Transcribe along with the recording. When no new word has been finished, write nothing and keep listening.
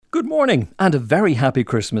Good morning and a very happy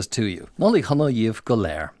Christmas to you. Nolly Hannah Yiv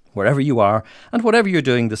Golair. Wherever you are and whatever you're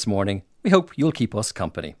doing this morning, we hope you'll keep us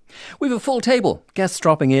company. We have a full table, guests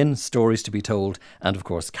dropping in, stories to be told, and of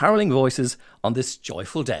course carolling voices on this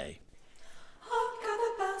joyful day.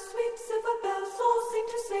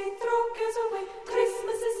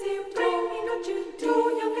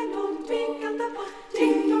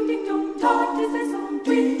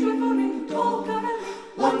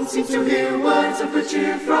 One seems to hear words of good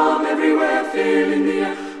cheer from everywhere, filling the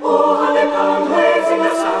air. Oh, how they pound, raising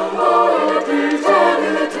the sound. Oh, little,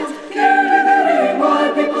 gaily they ring,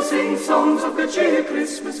 while people sing songs of good cheer.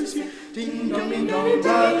 Christmas is here. Ding dong,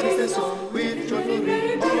 that is the song with joyful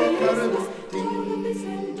ring. Oh, carol, ding,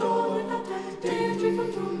 ding, dong, ding, joyful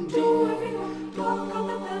tune to everyone. Talk on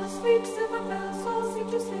the bells, sweet silver bells, all seem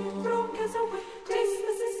to say, throw cares away.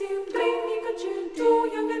 Christmas is here, bringing good cheer to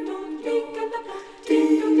young and old, big and the black.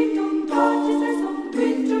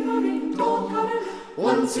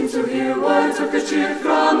 One seems to hear words of good cheer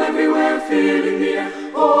from everywhere, filling the air.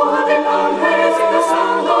 Oh, how they pound, raising the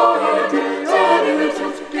sound. Oh,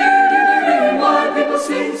 little, gaily they ring, while people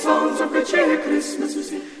sing songs of good cheer. Christmas is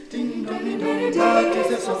here. Ding dong, that is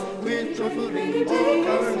the song with joyful ring. Oh,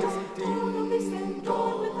 carol, ding,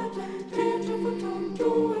 ding,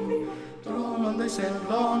 dong, drawn on they send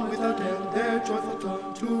on without end their joyful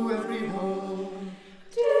tone to every home.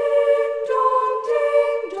 Ding dong,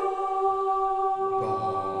 ding dong.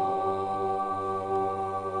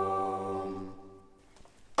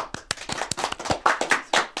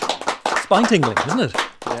 Spine tingling, isn't it?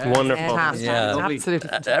 Yeah. Wonderful.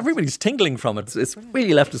 Absolutely. Everybody's tingling from it. It's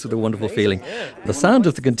really left us with a wonderful feeling. The sound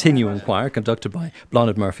of the Continuum Choir, conducted by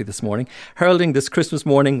Blanaid Murphy this morning, heralding this Christmas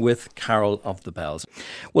morning with Carol of the Bells.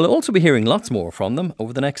 We'll also be hearing lots more from them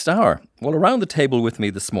over the next hour. Well, around the table with me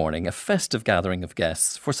this morning, a festive gathering of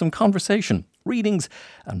guests for some conversation, readings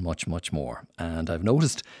and much, much more. And I've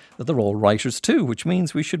noticed that they're all writers too, which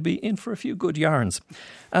means we should be in for a few good yarns.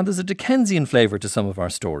 And there's a Dickensian flavour to some of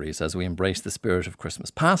our stories as we embrace the spirit of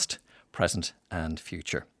Christmas past, present and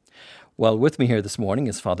future. Well, with me here this morning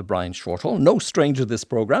is Father Bryan Shortall, no stranger to this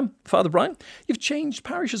programme. Father Bryan, you've changed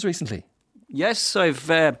parishes recently. Yes,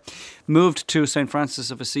 I've moved to St.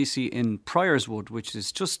 Francis of Assisi in Priorswood, which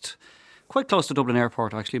is just quite close to Dublin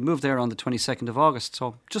Airport, actually. Moved there on the 22nd of August,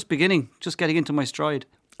 so just getting into my stride.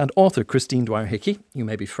 And author Christine Dwyer Hickey, you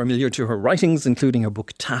may be familiar to her writings, including her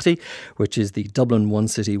book Tatty, which is the Dublin One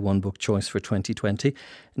City, One Book choice for 2020.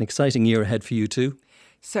 An exciting year ahead for you too.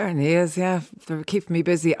 Certainly is, yeah. They're keeping me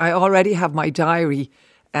busy. I already have my diary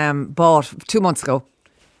bought 2 months ago,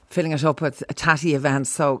 filling it up with tatty events,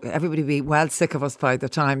 so everybody will be well sick of us by the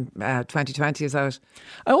time 2020 is out.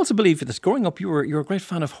 I also believe that growing up you were a great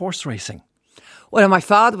fan of horse racing. Well, my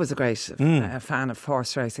father was a great fan of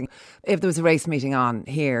horse racing. If there was a race meeting on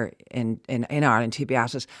here in Ireland, he'd be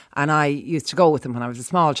at it. And I used to go with him when I was a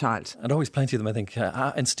small child. And always plenty of them, I think.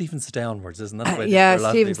 And Stephen's Day onwards, isn't that the way? Yeah,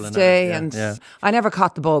 Stephen's Day. I never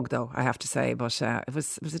caught the bug, though, I have to say. But it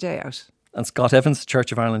was a day out. And Scott Evans,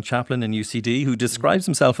 Church of Ireland Chaplain in UCD, who describes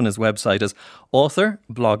himself on his website as author,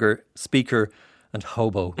 blogger, speaker and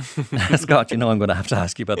hobo. Scott, you know I'm going to have to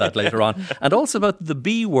ask you about that later on. And also about the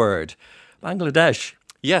B word. Bangladesh.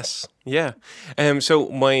 Yes, yeah. So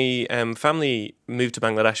my family moved to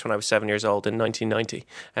Bangladesh when I was 7 years old in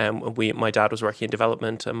 1990. My dad was working in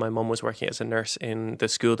development and my mum was working as a nurse in the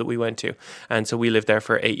school that we went to. And so we lived there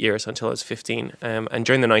for 8 years until I was 15. And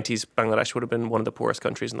during the 90s, Bangladesh would have been one of the poorest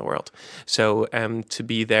countries in the world. So to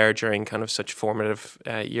be there during kind of such formative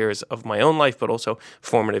years of my own life, but also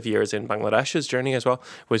formative years in Bangladesh's journey as well,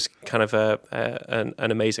 was kind of an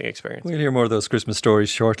amazing experience. We'll hear more of those Christmas stories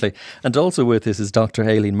shortly. And also with us is Dr.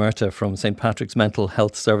 Aileen Murtagh from St. Patrick's Mental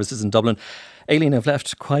Health Services in Dublin. Aileen, I've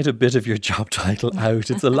left quite a bit of your job title out.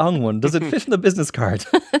 It's a long one. Does it fit in the business card?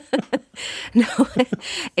 No,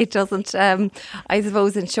 it doesn't. I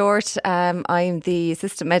suppose in short, I'm the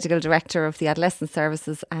Assistant Medical Director of the Adolescent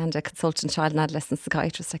Services and a Consultant Child and Adolescent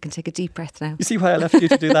Psychiatrist. I can take a deep breath now. You see why I left you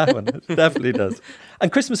to do that one? It definitely does.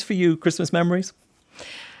 And Christmas for you, Christmas memories?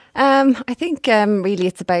 I think really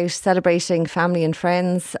it's about celebrating family and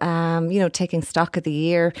friends, taking stock of the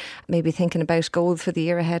year, maybe thinking about goals for the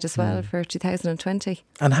year ahead as well for 2020.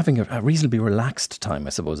 And having a reasonably relaxed time, I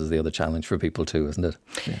suppose, is the other challenge for people too, isn't it?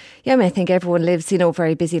 Yeah, I think everyone lives,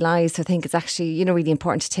 very busy lives. So I think it's actually, really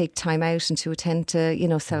important to take time out and to attend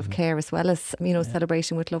to, self-care as well as,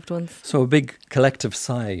 celebrating with loved ones. So a big collective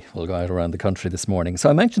sigh will go out around the country this morning. So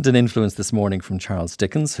I mentioned an influence this morning from Charles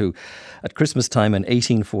Dickens, who at Christmas time in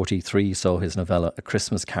 1843 saw his novella A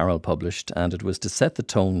Christmas Carol published, and it was to set the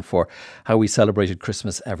tone for how we celebrated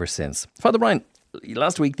Christmas ever since. Father Bryan,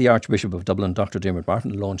 Last week, the Archbishop of Dublin, Dr. Dermot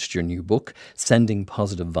Barton, launched your new book, Sending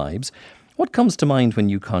Positive Vibes. What comes to mind when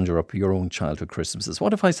you conjure up your own childhood Christmases?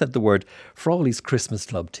 What if I said the word Frawley's Christmas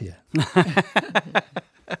Club to you?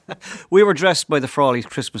 We were dressed by the Frawley's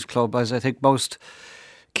Christmas Club, as I think most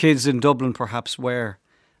kids in Dublin perhaps were.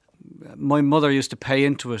 My mother used to pay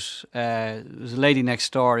into it. There was a lady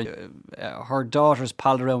next door. Her daughters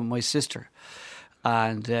palled around with my sister.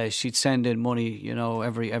 And she'd send in money, you know,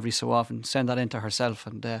 every so often, send that into herself.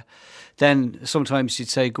 And then sometimes she'd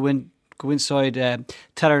say, go inside,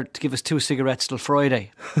 tell her to give us 2 cigarettes till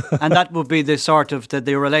Friday. And that would be the sort of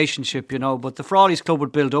the relationship, you know. But the Frawley's Club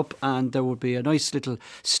would build up, and there would be a nice little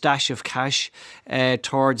stash of cash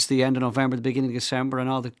towards the end of November, the beginning of December,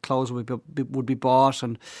 and all the clothes would be bought,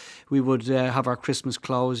 and we would have our Christmas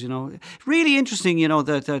clothes, you know. Really interesting, you know,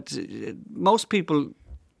 that most people...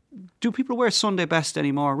 Do people wear Sunday best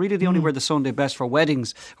anymore? Really, they only wear the Sunday best for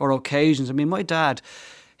weddings or occasions. I mean, my dad,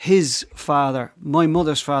 his father, my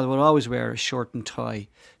mother's father would always wear a shirt and tie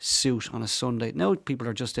suit on a Sunday. Now people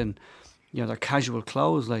are just in, you know, their casual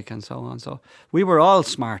clothes, like, and so on. So we were all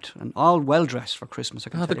smart and all well dressed for Christmas. I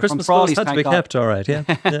can tell the you. Christmas clothes had to be kept, all right, yeah.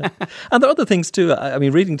 Yeah. And there are other things too. I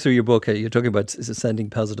mean, reading through your book, you're talking about sending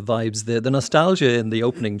positive vibes. The nostalgia in the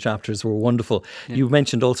opening chapters were wonderful. Yeah. You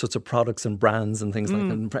mentioned all sorts of products and brands and things like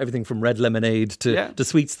that, and everything from red lemonade to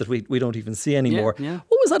sweets that we don't even see anymore. Yeah, yeah.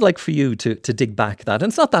 What was that like for you to dig back that?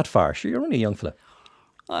 And it's not that far. Sure, you're only a young fella.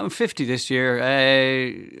 I'm 50 this year.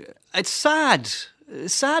 It's sad.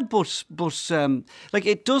 Sad, but like,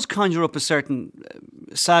 it does conjure up a certain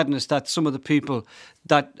sadness that some of the people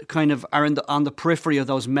that kind of are on the periphery of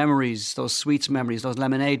those memories, those sweets memories, those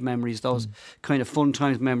lemonade memories, those kind of fun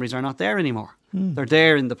times memories are not there anymore. They're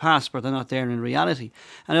there in the past, but they're not there in reality.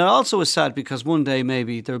 And it also is sad because one day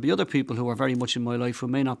maybe there'll be other people who are very much in my life who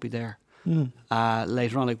may not be there.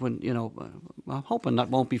 Later on, like when, you know, I'm hoping that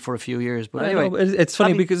won't be for a few years. But anyway, it's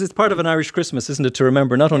funny because it's part of an Irish Christmas, isn't it, to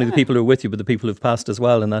remember not only the people who are with you, but the people who've passed as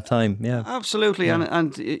well in that time. Yeah, absolutely. Yeah.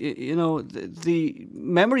 And you know, the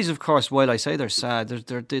memories, of course, while I say they're sad,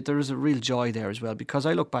 there is a real joy there as well, because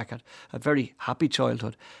I look back at a very happy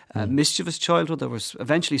childhood, a mischievous childhood. There was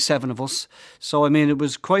eventually 7 of us, so I mean, it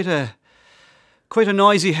was quite a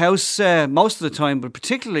noisy house most of the time, but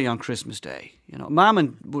particularly on Christmas Day. You know, Mum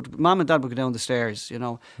and Dad would go down the stairs, you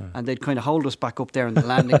know, and they'd kind of hold us back up there on the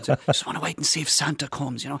landing and say, just want to wait and see if Santa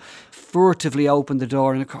comes, you know. Furtively open the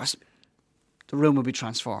door, and of course, the room would be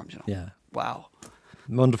transformed, you know. Yeah. Wow.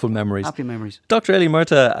 Wonderful memories. Happy memories. Dr. Aileen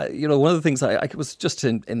Murtagh, you know, one of the things I was just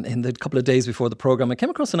in the couple of days before the programme, I came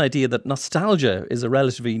across an idea that nostalgia is a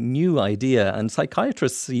relatively new idea, and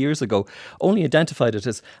psychiatrists years ago only identified it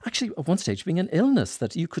as actually at one stage being an illness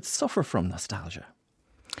that you could suffer from nostalgia.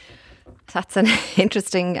 That's an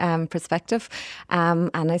interesting perspective.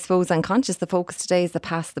 And I suppose unconscious, the focus today is the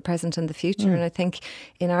past, the present and the future. And I think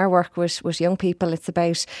in our work with young people, it's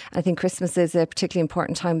about, I think Christmas is a particularly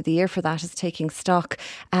important time of the year for that, is taking stock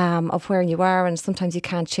of where you are. And sometimes you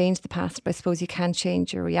can't change the past, but I suppose you can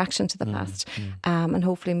change your reaction to the past and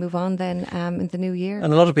hopefully move on then in the new year.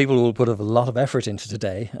 And a lot of people will put a lot of effort into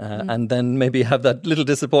today and then maybe have that little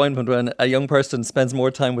disappointment when a young person spends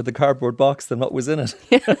more time with the cardboard box than what was in it.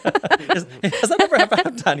 Has that ever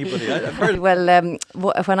happened to anybody? I've heard. Well,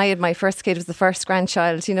 when I had my first kid, it was the first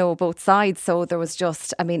grandchild, you know, both sides. So there was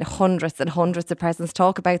just, I mean, hundreds and hundreds of presents.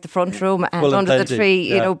 Talk about the front room and under the tree,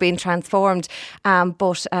 you know, being transformed.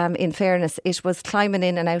 But in fairness, it was climbing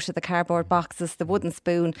in and out of the cardboard boxes, the wooden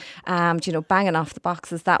spoon, you know, banging off the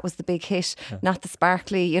boxes. That was the big hit, not the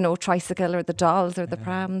sparkly, you know, tricycle or the dolls or the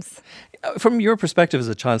prams. From your perspective as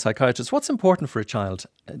a child psychiatrist, what's important for a child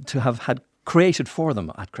to have had created for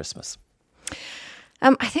them at Christmas?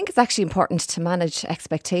 I think it's actually important to manage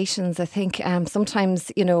expectations. I think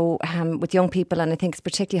sometimes, you know, with young people, and I think it's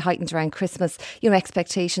particularly heightened around Christmas, you know,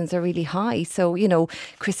 expectations are really high. So, you know,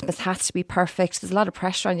 Christmas has to be perfect. There's a lot of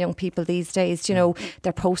pressure on young people these days. You know,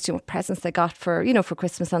 they're posting what presents they got for, you know, for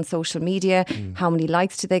Christmas on social media. How many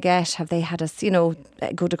likes do they get? Have they had us, you know,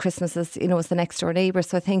 go to Christmas as, you know, as the next door neighbour?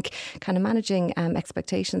 So I think kind of managing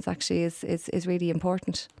expectations actually is really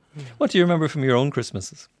important. What do you remember from your own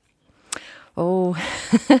Christmases? Oh,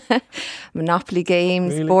 Monopoly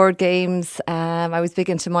games, board games. I was big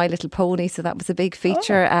into My Little Pony, so that was a big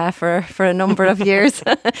feature for a number of years.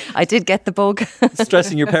 I did get the bug.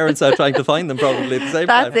 Stressing your parents out trying to find them probably at the same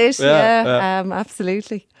time. That's it, yeah.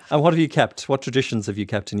 Absolutely. And what have you kept? What traditions have you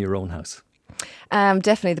kept in your own house?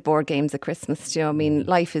 Definitely the board games at Christmas. You know, I mean,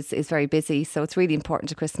 life is very busy, so it's really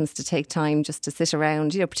important at Christmas to take time just to sit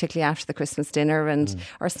around, you know, particularly after the Christmas dinner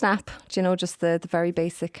or snap, you know, just the very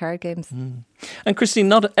basic card games. And Christine,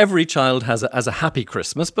 not every child has a happy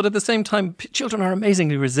Christmas, but at the same time, children are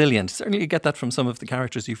amazingly resilient. Certainly you get that from some of the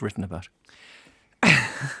characters you've written about.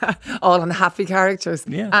 All unhappy characters.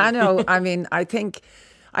 Yeah. I know. I mean, I think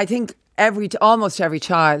almost every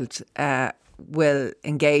child will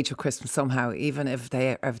engage with Christmas somehow, even if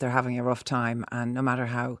they're having a rough time, and no matter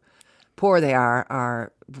how poor they are,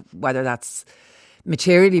 or whether that's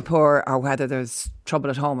materially poor or whether there's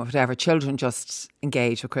trouble at home or whatever, children just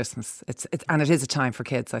engage with Christmas. And it is a time for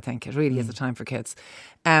kids. I think it really is a time for kids.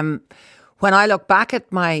 When I look back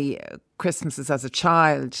at my Christmases as a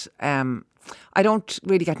child, I don't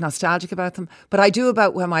really get nostalgic about them, but I do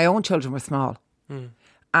about when my own children were small.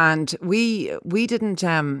 And we didn't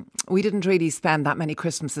really spend that many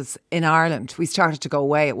Christmases in Ireland. We started to go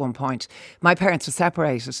away at one point. My parents were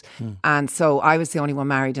separated, and so I was the only one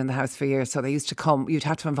married in the house for years. So they used to come. You'd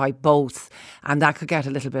have to invite both, and that could get a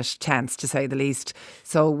little bit tense, to say the least.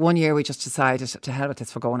 So one year we just decided, to hell with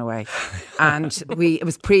this, we're going away. And it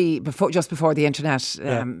was just before the internet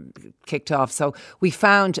kicked off. So we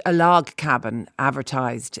found a log cabin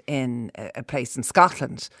advertised in a place in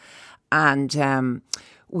Scotland, and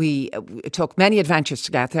we took many adventures to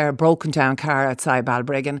get there. A broken down car outside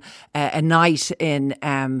Balbriggan, a night in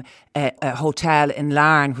a hotel in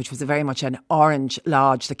Larne, which was very much an orange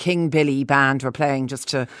lodge. The King Billy band were playing, just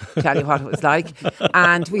to tell you what it was like.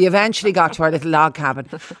 And we eventually got to our little log cabin.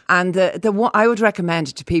 And the one I would recommend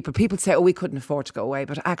it to people. People say, oh, we couldn't afford to go away,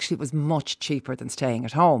 but actually it was much cheaper than staying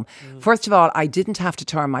at home. First of all, I didn't have to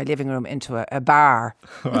turn my living room into a bar.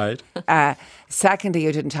 Right. Secondly,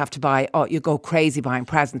 you didn't have to you go crazy buying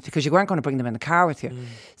presents because you weren't going to bring them in the car with you.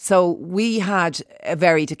 So we had a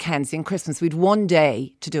very Dickensian Christmas. We'd one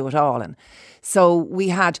day to do it all in. So we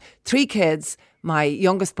had 3 kids, my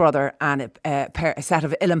youngest brother and a set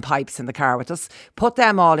of uilleann pipes in the car with us, put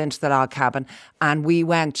them all into the log cabin, and we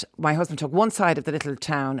went, my husband took one side of the little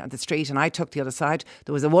town and the street and I took the other side.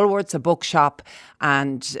 There was a Woolworths, a bookshop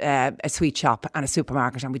and a sweet shop and a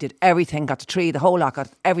supermarket, and we did everything, got the tree, the whole lot,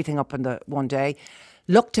 got everything up in the one day.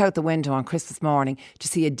 Looked out the window on Christmas morning to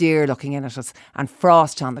see a deer looking in at us and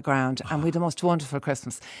frost on the ground, and we had the most wonderful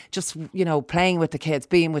Christmas. Just, you know, playing with the kids,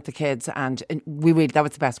 being with the kids, and that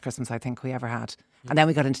was the best Christmas I think we ever had. And then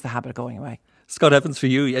we got into the habit of going away. Scott Evans, for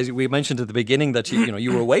you, as we mentioned at the beginning that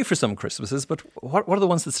you were away for some Christmases, but what are the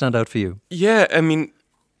ones that stand out for you? Yeah, I mean,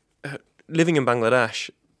 living in Bangladesh,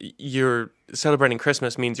 you're celebrating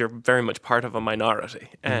Christmas means you're very much part of a minority.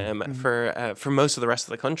 For most of the rest of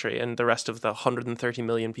the country and the rest of the 130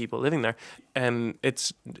 million people living there,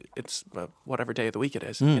 it's whatever day of the week it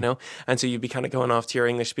is, you know. And so you'd be kind of going off to your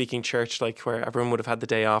English speaking church, like where everyone would have had the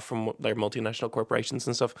day off from their multinational corporations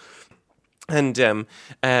and stuff, and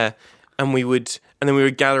we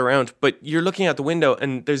would gather around, but you're looking out the window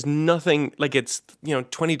and there's nothing, like it's,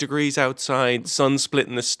 20 degrees outside, sun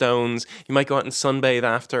splitting the stones. You might go out and sunbathe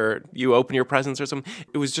after you open your presents or something.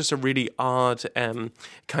 It was just a really odd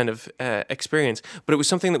kind of experience, but it was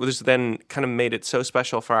something that was then kind of made it so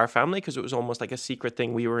special for our family because it was almost like a secret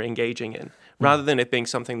thing we were engaging in, rather than it being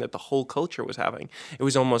something that the whole culture was having. It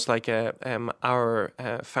was almost like our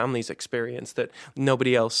family's experience that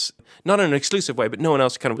nobody else, not in an exclusive way, but no one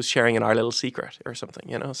else kind of was sharing in our little secret or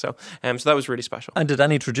something, so that was really special. And did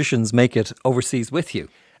any traditions make it overseas with you?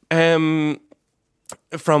 From,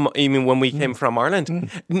 you mean when we came from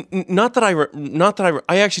Ireland? Not that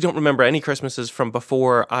I actually don't remember any Christmases from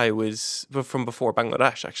before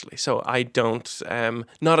Bangladesh, actually. So I don't,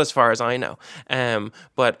 not as far as I know.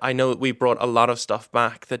 But I know that we brought a lot of stuff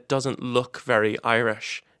back that doesn't look very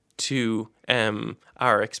Irish to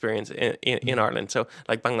our experience in Ireland. So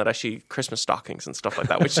like Bangladeshi Christmas stockings and stuff like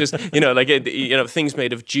that, which is, things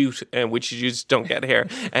made of jute, which you just don't get here.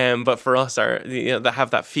 But for us, they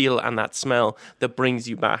have that feel and that smell that brings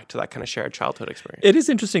you back to that kind of shared childhood experience. It is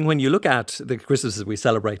interesting when you look at the Christmases we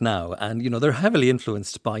celebrate now, and, they're heavily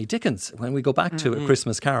influenced by Dickens. When we go back to A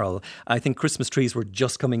Christmas Carol, I think Christmas trees were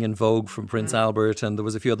just coming in vogue from Prince Albert, and there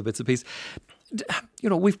was a few other bits and pieces.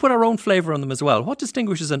 We've put our own flavour on them as well. What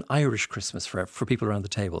distinguishes an Irish Christmas for people around the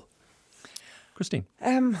table? Christine?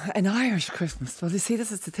 An Irish Christmas. Well, you see,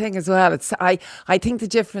 this is the thing as well. I think the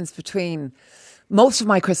difference between most of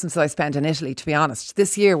my Christmases I spent in Italy, to be honest.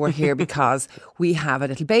 This year we're here because we have a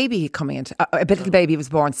little baby coming in. A little baby was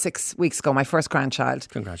born 6 weeks ago, my first grandchild.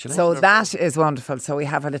 Congratulations. So that is wonderful. So we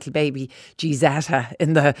have a little baby, Gisetta,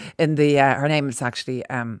 in the her name is actually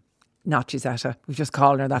not Giuseppe. We've just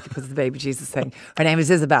called her that because of the baby Jesus thing. Her name is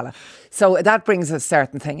Isabella. So that brings a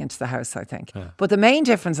certain thing into the house, I think. Yeah. But the main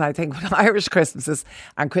difference, I think, with Irish Christmases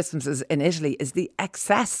and Christmases in Italy is the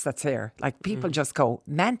excess that's here. Like, people just go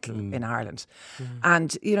mental in Ireland.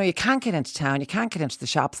 And, you know, you can't get into town, you can't get into the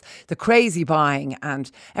shops, the crazy buying,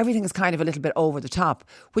 and everything is kind of a little bit over the top,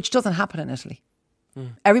 which doesn't happen in Italy.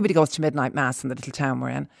 Everybody goes to midnight mass in the little town we're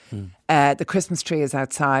in. The Christmas tree is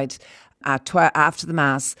outside. After the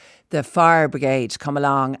mass, the fire brigade come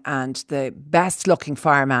along, and the best looking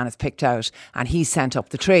fireman is picked out, and he's sent up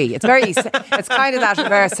the tree. It's very, it's kind of that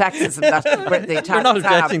reverse sexism that the Italians We're not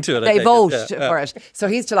objecting to it. They vote for it. So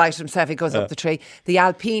he's delighted himself. He goes up the tree. The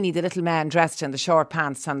Alpini, the little men dressed in the short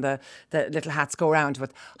pants and the little hats, go around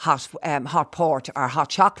with hot port or hot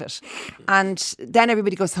chocolate. And then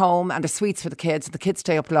everybody goes home, and there's sweets for the kids. The kids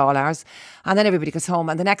stay up till all hours. And then everybody goes home,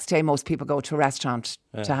 and the next day most people go to a restaurant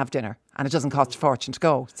to have dinner. And it doesn't cost a fortune to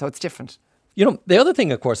go. So it's different. You know, the other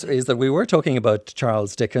thing, of course, is that we were talking about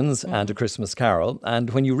Charles Dickens and A Christmas Carol. And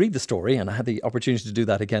when you read the story, and I had the opportunity to do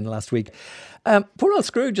that again last week, poor old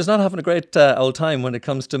Scrooge is not having a great old time when it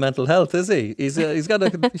comes to mental health, is he? He's got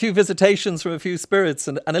a few visitations from a few spirits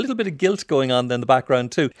and a little bit of guilt going on in the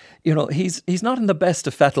background too. You know, he's not in the best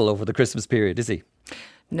of fettle over the Christmas period, is he?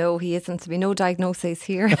 No, he isn't. There'll be no diagnoses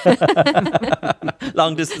here.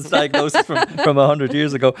 Long distance diagnosis from 100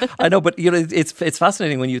 years ago. I know, but you know, it's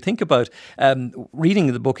fascinating when you think about reading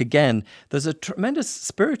the book again. There's a tremendous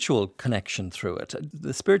spiritual connection through it.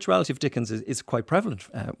 The spirituality of Dickens is quite prevalent,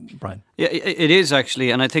 Brian. Yeah, it is actually,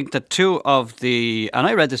 and I think that and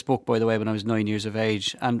I read this book, by the way, when I was 9 years of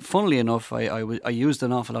age, and funnily enough, I used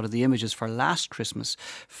an awful lot of the images for last Christmas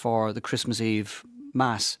for the Christmas Eve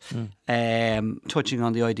Mass, touching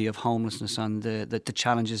on the idea of homelessness and the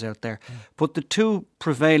challenges out there. But the two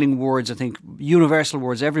prevailing words, I think, universal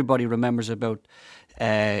words everybody remembers about,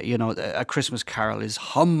 A Christmas Carol is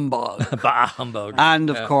humbug. Bah, humbug. And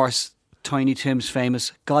of course, Tiny Tim's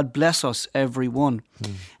famous, God bless us, everyone.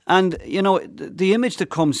 And, you know, the image that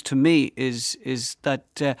comes to me is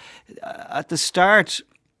that at the start,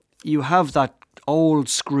 you have that old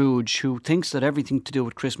Scrooge who thinks that everything to do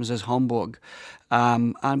with Christmas is humbug,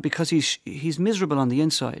 and because he's miserable on the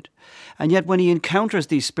inside. And yet when he encounters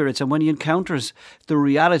these spirits, and when he encounters the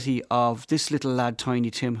reality of this little lad,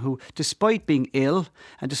 Tiny Tim, who, despite being ill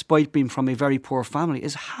and despite being from a very poor family,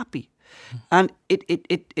 is happy. And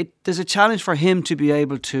there's a challenge for him to be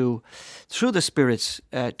able to, through the spirits,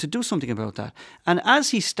 to do something about that. And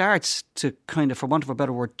as he starts to kind of, for want of a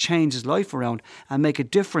better word, change his life around and make a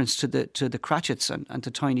difference to the Cratchits and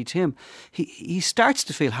to Tiny Tim, he starts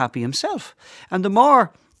to feel happy himself. And the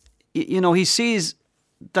more, you know, he sees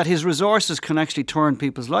that his resources can actually turn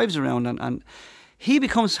people's lives around, and he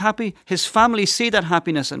becomes happy. His family see that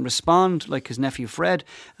happiness and respond, like his nephew Fred,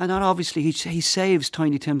 and then obviously he saves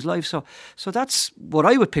Tiny Tim's life. So that's what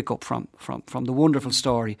I would pick up from the wonderful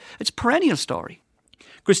story. It's a perennial story.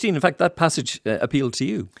 Christine, in fact, that passage appealed to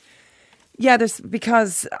you. Yeah,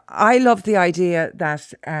 because I love the idea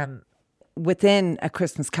that within A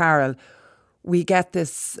Christmas Carol, we get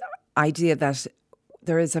this idea that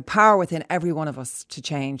there is a power within every one of us to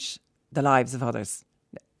change the lives of others.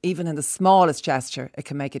 Even in the smallest gesture, it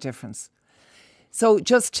can make a difference. So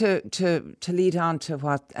just to lead on to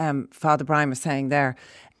what Father Bryan was saying there,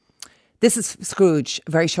 this is Scrooge, a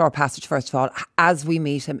very short passage, first of all, as we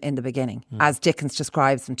meet him in the beginning, as Dickens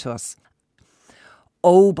describes him to us.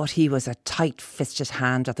 Oh, but he was a tight-fisted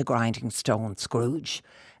hand at the grinding stone, Scrooge.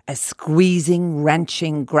 A squeezing,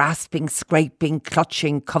 wrenching, grasping, scraping,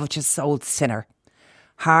 clutching, covetous old sinner.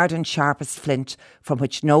 Hard and sharp as flint, from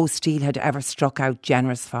which no steel had ever struck out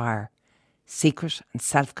generous fire. Secret and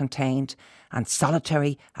self-contained, and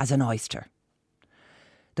solitary as an oyster.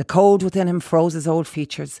 The cold within him froze his old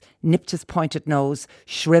features, nipped his pointed nose,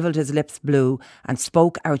 shrivelled his lips blue, and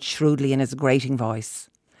spoke out shrewdly in his grating voice.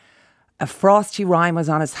 A frosty rime was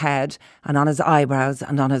on his head, and on his eyebrows,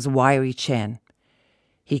 and on his wiry chin.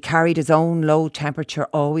 He carried his own low temperature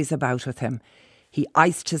always about with him. He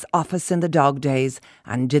iced his office in the dog days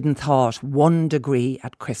and didn't thought 1 degree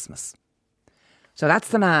at Christmas. So that's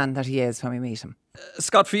the man that he is when we meet him.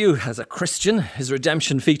 Scott, for you, as a Christian, is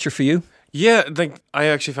redemption feature for you? Yeah, I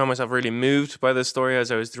actually found myself really moved by this story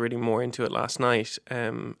as I was reading more into it last night.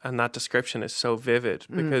 And that description is so vivid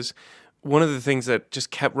because one of the things that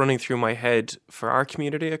just kept running through my head for our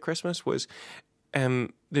community at Christmas was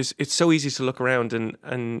it's so easy to look around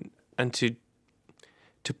and to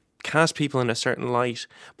cast people in a certain light,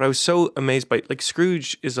 but I was so amazed by, like,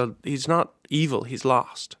 Scrooge he's not evil, he's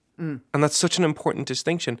lost. And that's such an important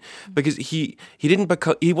distinction, because he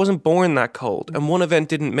wasn't born that cold, and one event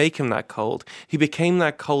didn't make him that cold. He became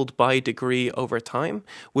that cold by degree over time,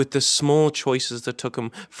 with the small choices that took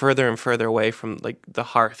him further and further away from like the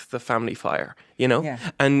hearth, the family fire, you know. Yeah.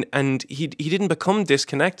 And he didn't become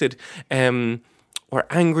disconnected, or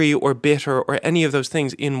angry or bitter or any of those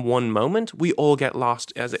things in one moment. We all get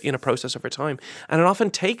lost in a process over time, and it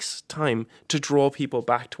often takes time to draw people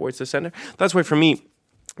back towards the center. That's why for me,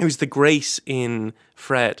 it was the grace in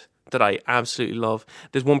Fred that I absolutely love.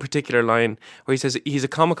 There's one particular line where he says, he's a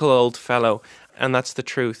comical old fellow, and that's the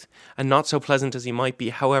truth, and not so pleasant as he might be.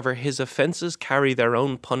 However, his offences carry their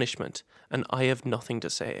own punishment, and I have nothing to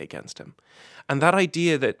say against him. And that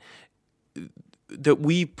idea that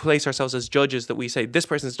we place ourselves as judges, that we say, this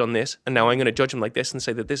person's done this, and now I'm going to judge them like this and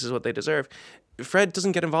say that this is what they deserve. Fred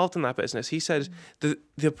doesn't get involved in that business. He said,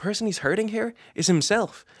 the person he's hurting here is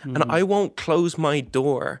himself. And I won't close my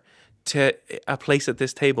door to a place at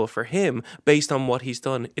this table for him based on what he's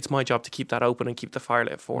done. It's my job to keep that open and keep the fire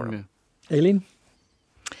lit for him. Aileen?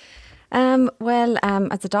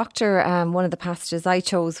 As a doctor, one of the passages I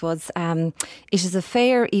chose was, it is a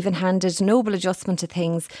fair, even-handed, noble adjustment to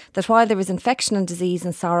things, that while there is infection and disease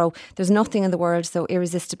and sorrow, there's nothing in the world so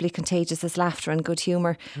irresistibly contagious as laughter and good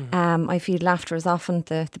humour. I feel laughter is often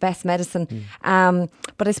the best medicine.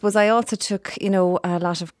 But I suppose I also took, a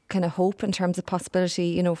lot of kind of hope in terms of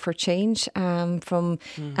possibility, for change from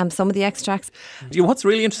some of the extracts. What's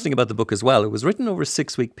really interesting about the book as well, it was written over a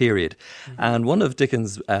 6-week period, and one of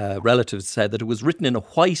Dickens' relatives said that it was written in a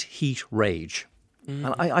white heat rage.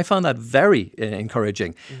 And I found that very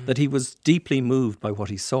encouraging, that he was deeply moved by what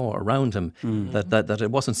he saw around him, that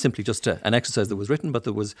it wasn't simply just an exercise that was written, but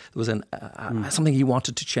there was something he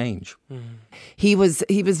wanted to change. He was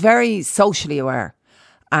very socially aware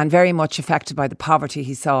and very much affected by the poverty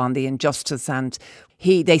he saw and the injustice. And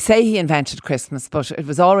they say he invented Christmas, but it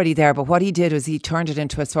was already there. But what he did was he turned it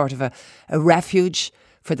into a sort of a refuge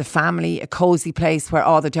for the family, a cosy place where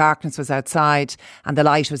all the darkness was outside and the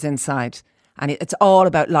light was inside. And it's all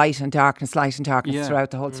about light and darkness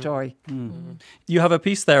throughout the whole story. You have a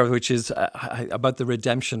piece there which is about the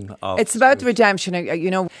redemption of... It's about the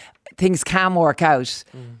redemption. Things can work out.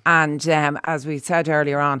 And as we said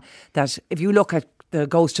earlier on, that if you look at the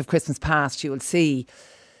Ghost of Christmas Past, you will see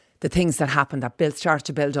the things that happened that started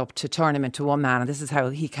to build up to turn him into one man. And this is how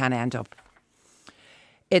he can end up.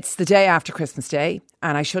 It's the day after Christmas Day,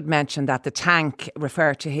 and I should mention that the tank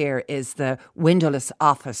referred to here is the windowless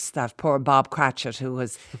office that poor Bob Cratchit, who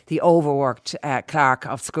was the overworked clerk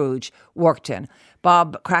of Scrooge, worked in.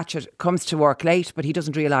 Bob Cratchit comes to work late, but he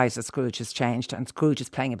doesn't realise that Scrooge has changed, and Scrooge is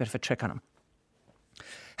playing a bit of a trick on him.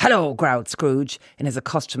 "Hello," growled Scrooge in his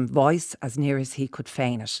accustomed voice, as near as he could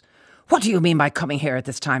feign it. "What do you mean by coming here at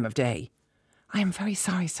this time of day?" "I am very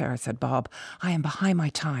sorry, sir," said Bob. "I am behind my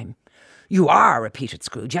time." "You are," repeated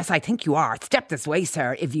Scrooge. "Yes, I think you are. Step this way,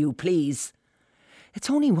 sir, if you please." "It's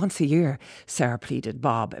only once a year, sir," pleaded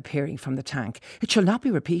Bob, appearing from the tank. "It shall not be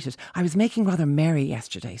repeated. I was making rather merry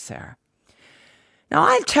yesterday, sir." "Now,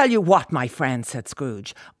 I'll tell you what, my friend," said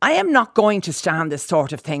Scrooge. "I am not going to stand this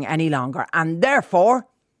sort of thing any longer, and therefore,"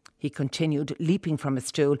 he continued, leaping from his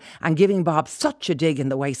stool and giving Bob such a dig in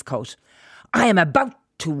the waistcoat, "I am about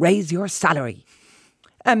to raise your salary."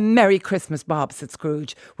 "A Merry Christmas, Bob," said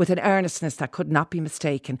Scrooge, with an earnestness that could not be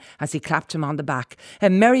mistaken, as he clapped him on the back.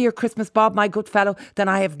 "A merrier Christmas, Bob, my good fellow, than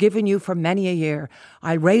I have given you for many a year.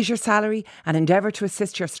 I'll raise your salary and endeavour to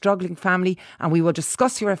assist your struggling family, and we will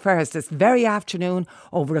discuss your affairs this very afternoon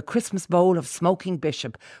over a Christmas bowl of smoking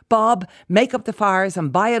bishop. Bob, make up the fires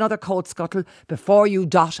and buy another coat scuttle before you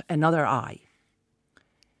dot another I."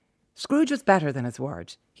 Scrooge was better than his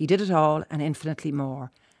word. He did it all and infinitely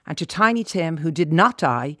more. And to Tiny Tim, who did not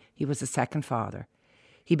die, he was a second father.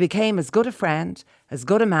 He became as good a friend, as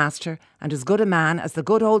good a master, and as good a man as the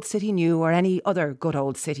good old city knew, or any other good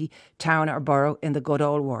old city, town or borough in the good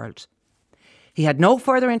old world. He had no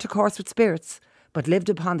further intercourse with spirits, but lived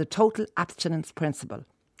upon the total abstinence principle,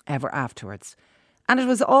 ever afterwards. And it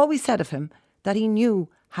was always said of him that he knew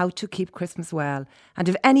how to keep Christmas well, and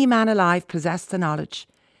if any man alive possessed the knowledge,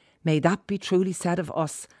 may that be truly said of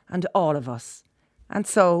us and all of us. And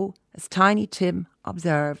so, as Tiny Tim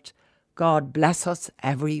observed, God bless us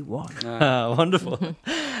every one. Wonderful.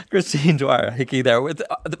 Christine Dwyer Hickey there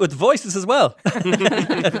with voices as well.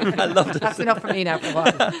 I loved it. That's enough for me now for a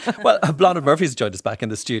while. Well, Blanaid Murphy's joined us back in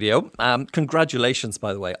the studio. Congratulations,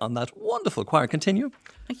 by the way, on that wonderful choir. Continue.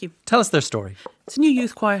 Thank you. Tell us their story. It's a new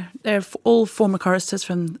youth choir. They're all former choristers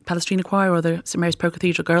from Palestrina Choir or the St Mary's Pro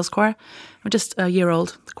Cathedral Girls Choir. We're just a year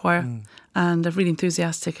old, the choir, and they're really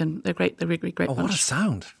enthusiastic and they're great. They're really great. Oh, what a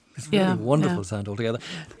sound. It's really wonderful sound altogether.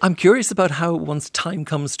 I'm curious about how one's time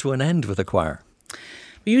comes to an end with a choir.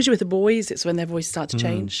 Usually with the boys, it's when their voices start to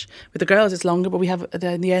change. With the girls, it's longer, but we have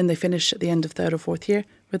in the end they finish at the end of 3rd or 4th year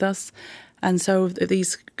with us, and so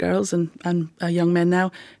these girls and young men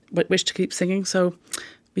now wish to keep singing. So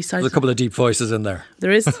besides, there's a couple of deep voices in there.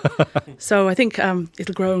 There is. So I think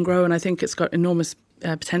it'll grow and grow, and I think it's got enormous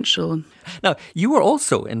potential. Now, you were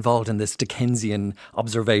also involved in this Dickensian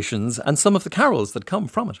observations and some of the carols that come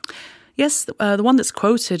from it. Yes, the one that's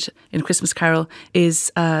quoted in A Christmas Carol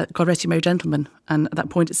is God Rest You Merry Gentlemen, and at that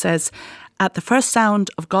point it says, "At the first sound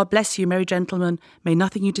of God Bless You Merry Gentlemen, may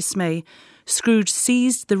nothing you dismay, Scrooge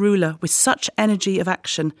seized the ruler with such energy of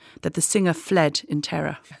action that the singer fled in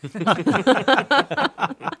terror."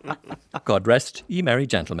 God Rest Ye Merry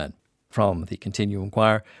Gentlemen, from the Continuum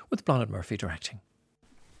Choir with Blanaid Murphy directing.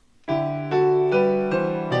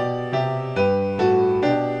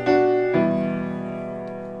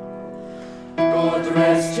 God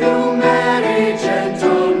rest you, merry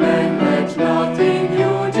gentlemen, let nothing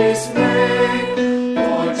you dismay.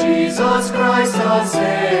 For Jesus Christ our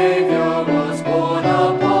Saviour was born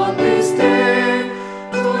upon this day,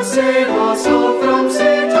 to save us all from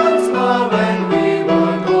Satan's power when we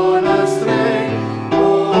were gone astray.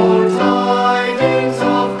 Oh, tidings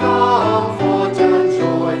of comfort and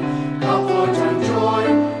joy, comfort and joy.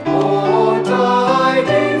 Oh,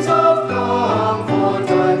 tidings of comfort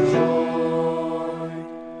and joy.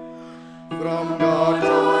 From God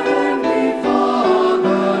our Heavenly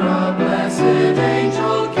Father a blessed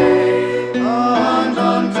angel came, and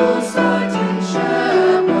unto certain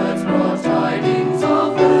shepherds brought tidings of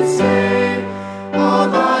the same, how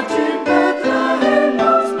that in Bethlehem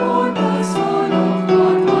was born the Son of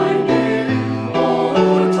God by name.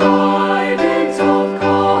 Oh, tidings of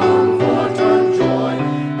comfort and joy,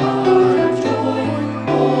 and joy.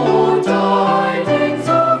 Oh, tidings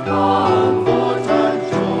of comfort and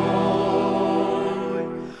joy.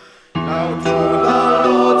 Now to the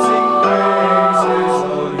Lord sing praises,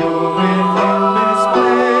 all you within this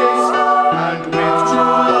place, and with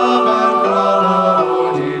true love and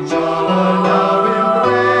brotherhood each other now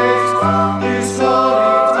embrace. This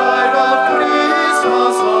holy tide of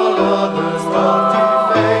Christmas all others doth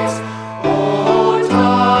deface. Oh,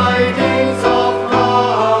 tidings of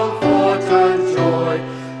comfort and joy,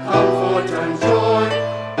 comfort and joy.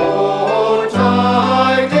 Oh,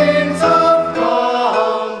 tidings of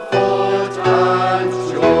comfort and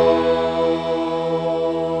joy.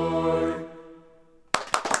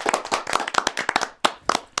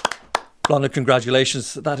 Blanaid,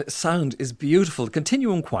 congratulations. That sound is beautiful. The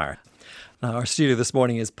Continuum Choir. Now, our studio this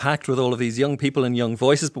morning is packed with all of these young people and young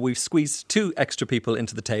voices, but we've squeezed 2 extra people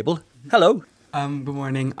into the table. Hello. Good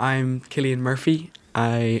morning. I'm Killian Murphy.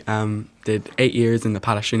 I did 8 years in the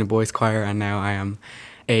Palestrina Boys Choir, and now I am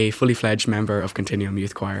a fully fledged member of Continuum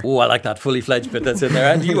Youth Choir. Oh, I like that fully fledged bit that's in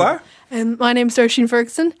there. And you are? My name's Dorsheen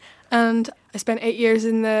Ferguson, and I spent 8 years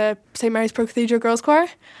in the St Mary's Pro Cathedral Girls Choir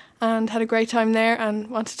and had a great time there, and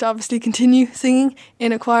wanted to obviously continue singing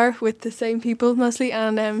in a choir with the same people mostly,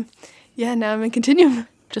 and now I'm in Continuum.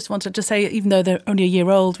 Just wanted to say, even though they're only a year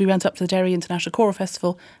old, we went up to the Derry International Choral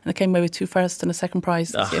Festival and I came away with 2 first and a second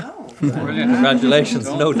prize this year. Brilliant. Congratulations.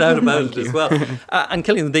 No doubt about it as well. And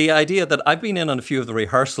Killian, the idea that I've been in on a few of the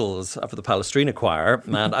rehearsals for the Palestrina Choir,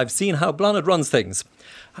 and I've seen how Blanaid runs things.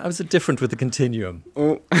 How is it different with the Continuum?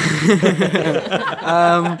 Oh.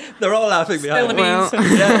 They're all laughing behind me.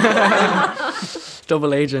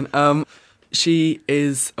 Double agent. She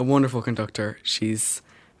is a wonderful conductor. She's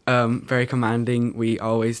very commanding. We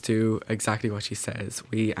always do exactly what she says.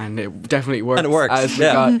 And it definitely works. And it works. As we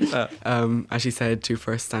got, as she said, 2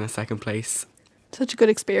 first and a second place. Such a good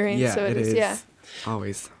experience. Yeah, so it is. Yeah.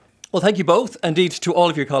 Always. Well, thank you both, indeed to all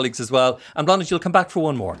of your colleagues as well. And Blanaid, you'll come back for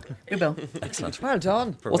one more. You will. Excellent. Well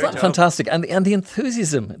done. Well, that's fantastic. And the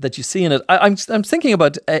enthusiasm that you see in it. I'm thinking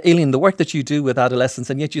about, Aileen, the work that you do with adolescents,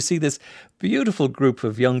 and yet you see this beautiful group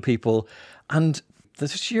of young people and the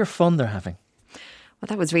sheer fun they're having. Well,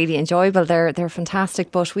 that was really enjoyable. They're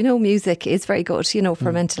fantastic, but we know music is very good,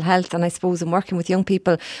 for mental health. And I suppose in working with young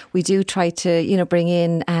people, we do try to, bring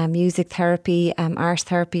in music therapy, art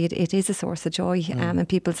therapy. It is a source of joy in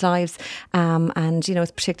people's lives, and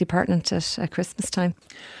it's particularly pertinent at Christmas time.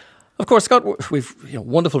 Of course, Scott, we've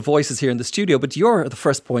wonderful voices here in the studio, but you're the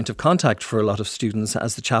first point of contact for a lot of students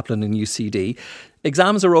as the chaplain in UCD.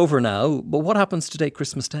 Exams are over now, but what happens today,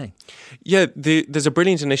 Christmas Day? Yeah, there's a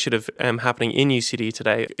brilliant initiative happening in UCD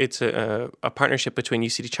today. It's a partnership between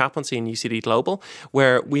UCD Chaplaincy and UCD Global,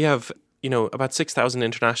 where we have about 6,000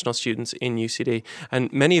 international students in UCD,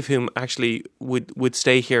 and many of whom actually would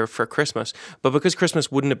stay here for Christmas. But because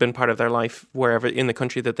Christmas wouldn't have been part of their life wherever in the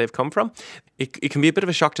country that they've come from, it can be a bit of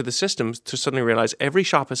a shock to the system to suddenly realise every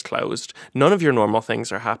shop is closed, none of your normal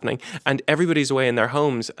things are happening, and everybody's away in their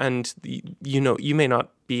homes, and you may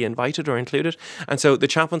not be invited or included. And so the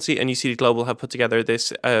chaplaincy and UCD Global have put together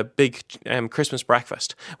this big Christmas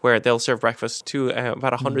breakfast where they'll serve breakfast to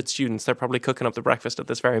about 100 students. They're probably cooking up the breakfast at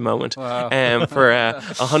this very moment. Wow. For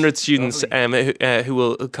 100 students who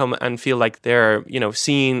will come and feel like they're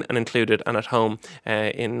seen and included and at home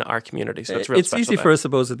in our community. So it's easy for us, I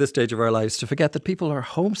suppose, at this stage of our lives to forget that people are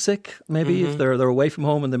homesick, maybe if they're away from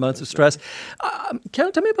home and the amounts of stress. Tell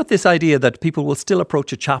me about this idea that people will still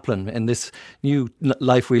approach a chaplain in this new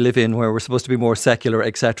life we live in, where we're supposed to be more secular,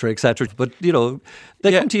 etc., etc. But they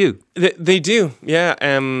come to you. They do, yeah.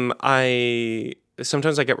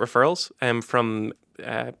 Sometimes I get referrals from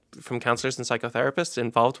counsellors and psychotherapists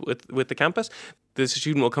involved with the campus. The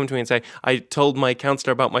student will come to me and say, I told my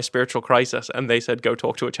counsellor about my spiritual crisis and they said go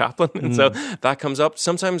talk to a chaplain. And so that comes up.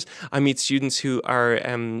 Sometimes I meet students who are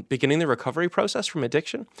beginning the recovery process from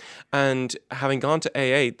addiction, and having gone to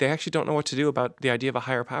AA, they actually don't know what to do about the idea of a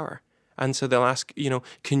higher power. And so they'll ask,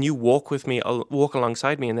 can you walk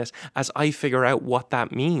alongside me in this as I figure out what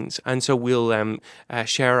that means? And so we'll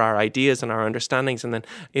share our ideas and our understandings, and then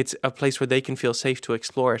it's a place where they can feel safe to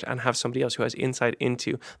explore it and have somebody else who has insight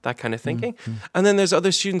into that kind of thinking. Mm-hmm. And then there's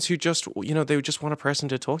other students who just, they just want a person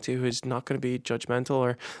to talk to who's not going to be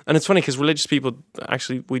judgmental. And it's funny because religious people,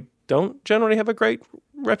 actually, we don't generally have a great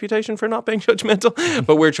reputation for not being judgmental,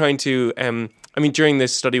 but we're trying to during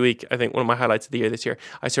this study week, I think one of my highlights of the year this year,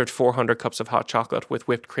 I served 400 cups of hot chocolate with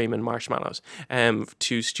whipped cream and marshmallows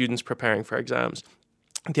to students preparing for exams.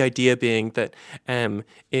 The idea being that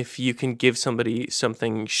if you can give somebody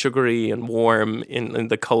something sugary and warm in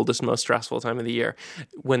the coldest, most stressful time of the year,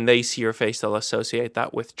 when they see your face, they'll associate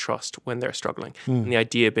that with trust when they're struggling. And the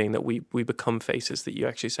idea being that we become faces that you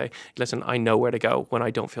actually say, listen, I know where to go when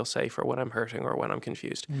I don't feel safe or when I'm hurting or when I'm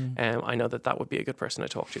confused. I know that would be a good person to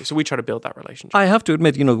talk to. So we try to build that relationship. I have to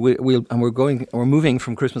admit, we're moving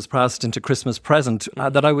from Christmas past into Christmas present,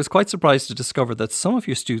 that I was quite surprised to discover that some of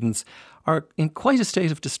your students are in quite a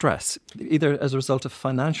state of distress, either as a result of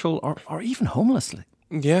financial or even homelessness.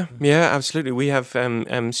 Yeah, absolutely. We have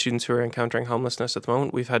students who are encountering homelessness at the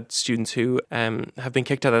moment. We've had students who have been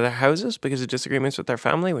kicked out of their houses because of disagreements with their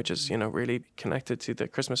family, which is, really connected to the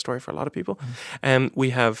Christmas story for a lot of people.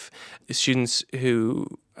 We have students who,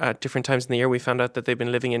 at different times in the year, we found out that they've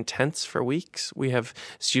been living in tents for weeks. We have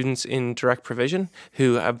students in direct provision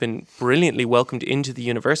who have been brilliantly welcomed into the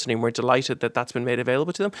university, and we're delighted that that's been made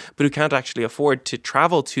available to them, but who can't actually afford to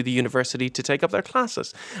travel to the university to take up their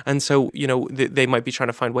classes. And so, they might be trying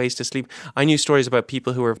to find ways to sleep. I knew stories about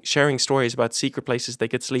people who were sharing stories about secret places they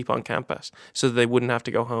could sleep on campus so that they wouldn't have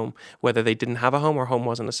to go home, whether they didn't have a home or home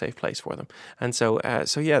wasn't a safe place for them. And so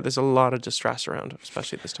there's a lot of distress around,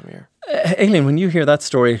 especially this time of year. Aileen, when you hear that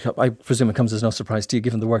story, I presume it comes as no surprise to you,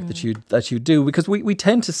 given the work that you do, because we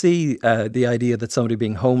tend to see the idea that somebody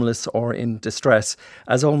being homeless or in distress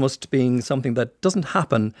as almost being something that doesn't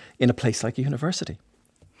happen in a place like a university.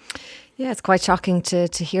 Yeah, it's quite shocking to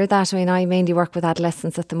hear that. I mean, I mainly work with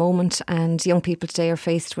adolescents at the moment, and young people today are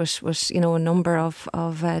faced with a number of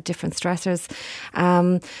different stressors.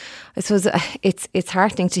 I suppose it's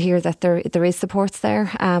heartening to hear that there is supports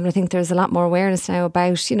there. I think there's a lot more awareness now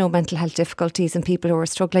about mental health difficulties and people who are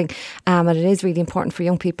struggling. And it is really important for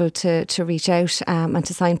young people to reach out and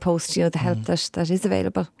to signpost the help that is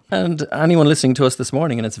available. And anyone listening to us this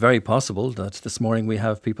morning, and it's very possible that this morning we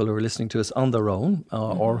have people who are listening to us on their own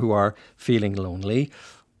or who are feeling lonely.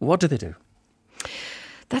 What do they do?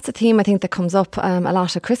 That's a theme I think that comes up a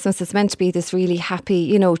lot at Christmas. It's meant to be this really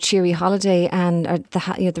happy, cheery holiday, and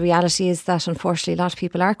the reality is that unfortunately a lot of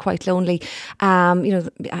people are quite lonely. I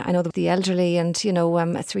know the elderly, and it's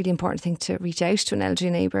a really important thing to reach out to an elderly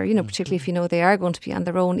neighbour. Particularly if they are going to be on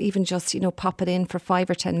their own. Even just pop it in for 5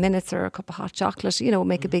 or 10 minutes or a cup of hot chocolate.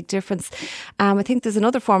 Make a big difference. I think there's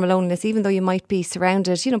another form of loneliness, even though you might be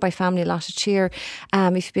surrounded, by family, a lot of cheer.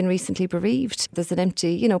 If you've been recently bereaved, there's an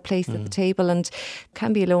empty, place at the table, and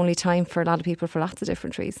can be a lonely time for a lot of people for lots of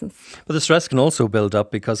different reasons. But the stress can also build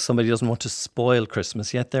up because somebody doesn't want to spoil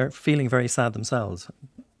Christmas, yet they're feeling very sad themselves.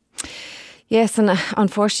 Yes, and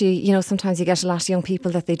unfortunately, sometimes you get a lot of young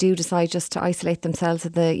people that they do decide just to isolate themselves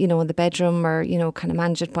in the bedroom, or kind of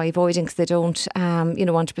manage it by avoiding, because they don't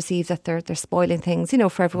want to perceive that they're spoiling things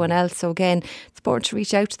for everyone else. So again, it's important to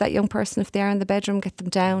reach out to that young person if they are in the bedroom, get them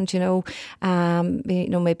down,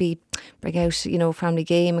 maybe bring out family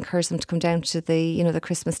game, encourage them to come down to the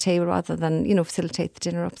Christmas table rather than facilitate the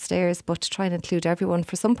dinner upstairs, but try and include everyone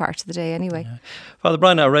for some part of the day anyway. Yeah. Father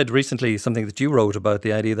Bryan, I read recently something that you wrote about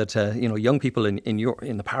the idea that young people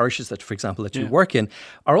in the parishes that, for example, that you work in,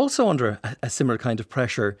 are also under a similar kind of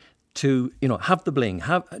pressure to have the bling,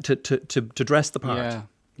 to dress the part.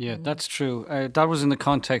 Yeah, that's true. That was in the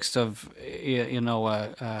context of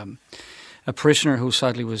a parishioner who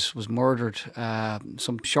sadly was murdered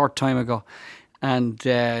some short time ago. And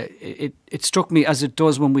it struck me, as it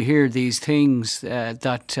does when we hear these things,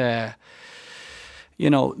 that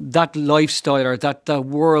lifestyle, or that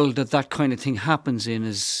world that kind of thing happens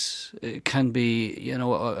in can be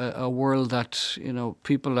a world that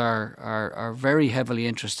people are very heavily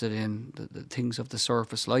interested in, the things of the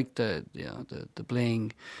surface, like the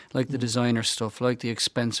bling, like the designer stuff, like the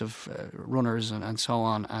expensive runners and so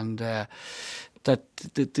on, and that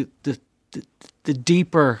the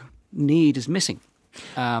deeper need is missing.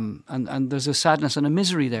 And there's a sadness and a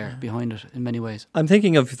misery there behind it in many ways. I'm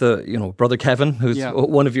thinking of the Brother Kevin, who's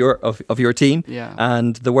one of your team,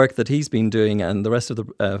 and the work that he's been doing, and the rest of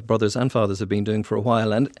the brothers and fathers have been doing for a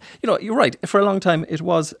while. And you're right, for a long time it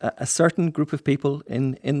was a certain group of people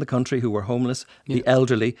in the country who were homeless, the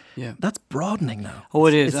elderly. That's broadening now. Oh,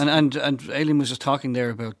 it is. And Aileen was just talking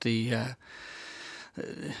there about the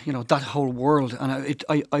that whole world, and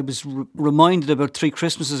I was reminded about 3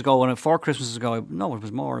 Christmases ago, and 4 Christmases ago, it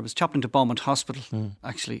was more. I was chaplain to Beaumont Hospital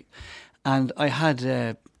actually, and I had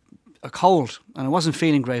a cold, and I wasn't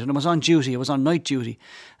feeling great, and I was on duty. I was on night duty,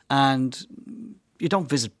 and you don't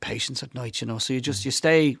visit patients at night, so you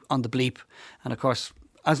stay on the bleep, and of course,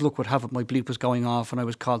 as luck would have it, my bleep was going off, and I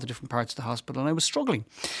was called to different parts of the hospital, and I was struggling.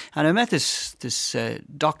 And I met this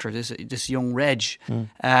doctor, this young Reg,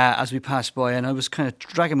 as we passed by, and I was kind of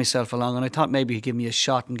dragging myself along, and I thought maybe he'd give me a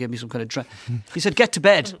shot and give me some kind of He said, "Get to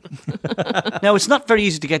bed." Now, it's not very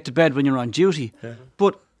easy to get to bed when you're on duty,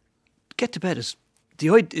 but get to bed is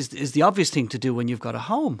the obvious thing to do when you've got a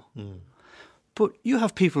home. But you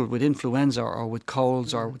have people with influenza or with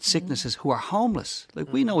colds or with sicknesses who are homeless. Like,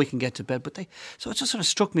 we know we can get to bed, but so it just sort of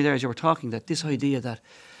struck me there as you were talking, that this idea that,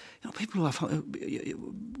 people who have,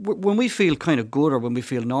 when we feel kind of good or when we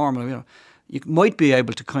feel normal, you might be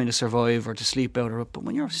able to kind of survive or to sleep out of it, but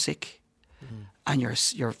when you're sick and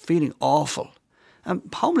you're feeling awful, and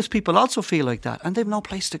homeless people also feel like that, and they've no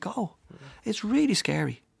place to go. It's really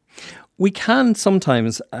scary. We can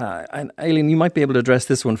sometimes, and Aileen, you might be able to address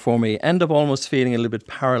this one for me, end up almost feeling a little bit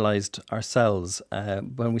paralysed ourselves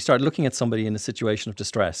when we start looking at somebody in a situation of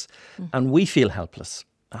distress and we feel helpless.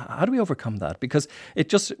 How do we overcome that? Because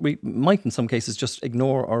we might in some cases just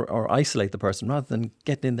ignore or isolate the person rather than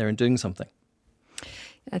getting in there and doing something.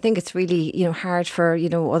 I think it's really, hard for,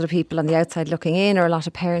 other people on the outside looking in, or a lot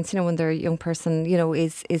of parents, when their young person,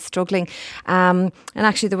 is struggling. And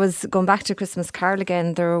actually there was, going back to Christmas Carol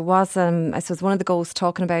again, there was, I suppose, one of the ghosts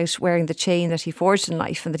talking about wearing the chain that he forged in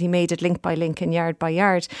life, and that he made it link by link and yard by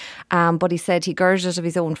yard. But he said he girded it of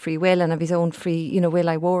his own free will, and of his own free, will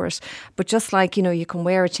I wore it. But just like, you can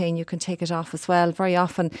wear a chain, you can take it off as well. Very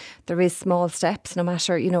often there is small steps, no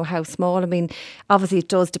matter, how small. I mean, obviously it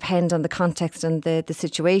does depend on the context and the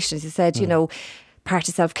situation. As you said, part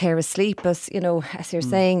of self-care is sleep, but as you're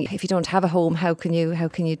saying, if you don't have a home, how can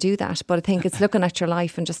you do that? But I think it's looking at your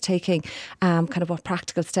life and just taking kind of what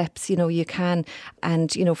practical steps you can,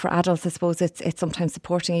 and for adults, I suppose it's sometimes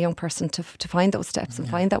supporting a young person to find those steps and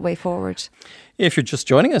find that way forward. If you're just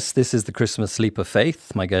joining us, this is the Christmas Leap of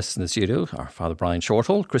Faith. My guests in the studio are Father Bryan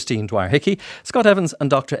Shortall, Christine Dwyer Hickey, Scott Evans and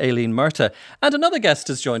Dr. Aileen Murtagh. And another guest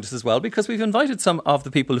has joined us as well, because we've invited some of the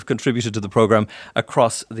people who've contributed to the programme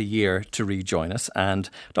across the year to rejoin us. And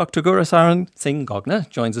Dr. Gurusharan Singh Gogna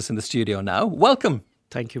joins us in the studio now. Welcome.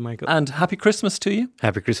 Thank you, Michael. And happy Christmas to you.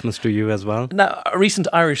 Happy Christmas to you as well. Now, a recent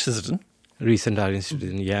Irish citizen. Recent Irish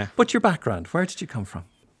citizen, yeah. But your background, where did you come from?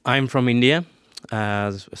 I'm from India.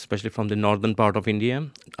 Especially from the northern part of India.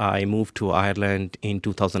 I moved to Ireland in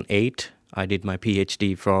 2008. I did my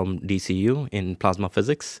PhD from DCU in plasma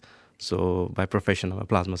physics. So by profession, I'm a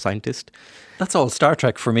plasma scientist. That's all Star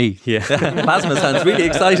Trek for me. Yeah. Plasma sounds really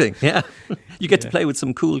exciting. Yeah. You get to play with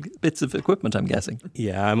some cool bits of equipment, I'm guessing.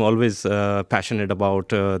 Yeah, I'm always passionate about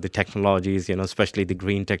the technologies, especially the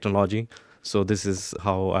green technology. So this is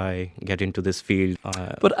how I get into this field.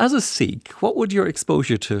 But as a Sikh, what would your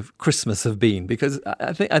exposure to Christmas have been? Because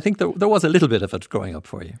I think there was a little bit of it growing up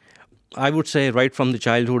for you. I would say right from the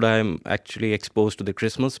childhood, I'm actually exposed to the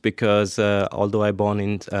Christmas because although I born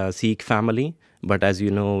in Sikh family, but as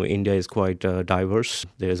you know, India is quite diverse.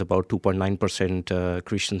 There's about 2.9%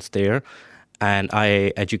 Christians there. And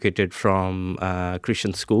I educated from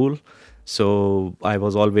Christian school. So I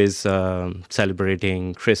was always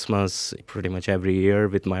celebrating Christmas pretty much every year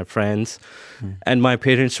with my friends. And my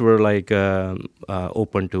parents were like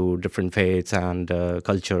open to different faiths and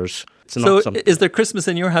cultures. Is there Christmas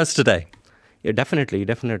in your house today? Yeah,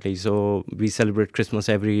 definitely. So we celebrate Christmas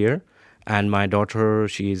every year. And my daughter,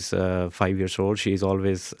 she's 5 years old. She's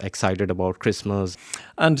always excited about Christmas.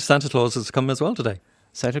 And Santa Claus has come as well today.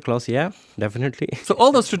 Santa Claus, yeah, definitely. So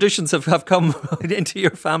all those traditions have come into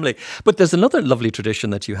your family. But there's another lovely tradition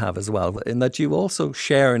that you have as well, in that you also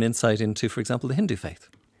share an insight into, for example, the Hindu faith.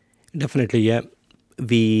 Definitely, yeah.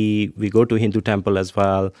 We go to Hindu temple as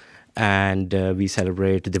well, and we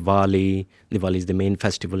celebrate Diwali. Diwali is the main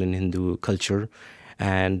festival in Hindu culture,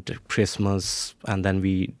 and Christmas. And then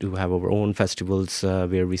we do have our own festivals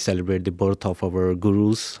where we celebrate the birth of our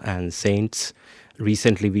gurus and saints.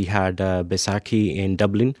 Recently, we had Baisakhi in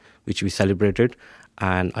Dublin, which we celebrated.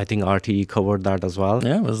 And I think RT covered that as well.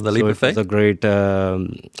 Yeah, it was the leap of faith. It was a great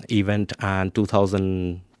event, and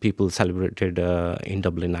 2,000 people celebrated in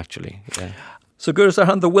Dublin, actually. Yeah. So,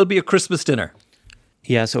 Gurusharan, there will be a Christmas dinner.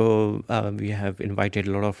 Yeah, so we have invited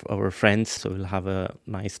a lot of our friends. So we'll have a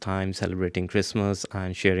nice time celebrating Christmas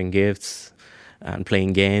and sharing gifts and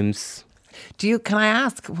playing games. Can I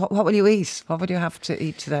ask, what will you eat? What would you have to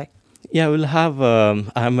eat today? Yeah, we'll have,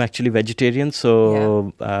 I'm actually vegetarian,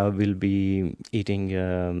 so we'll be eating,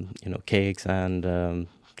 cakes and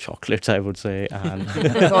chocolates, I would say. And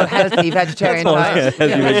it's all healthy vegetarian diets.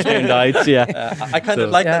 Vegetarian diets, yeah. I kind of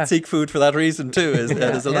like that Sikh food for that reason too.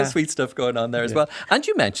 There's a lot of sweet stuff going on there as well. And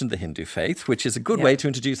you mentioned the Hindu faith, which is a good way to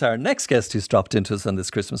introduce our next guest who's dropped into us on this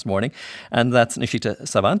Christmas morning. And that's Nishita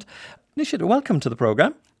Sawant. Nishita, welcome to the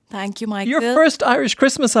programme. Thank you, Michael. Your first Irish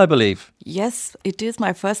Christmas, I believe. Yes, it is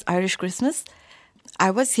my first Irish Christmas.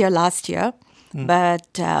 I was here last year,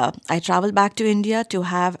 but I travelled back to India to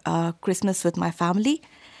have Christmas with my family.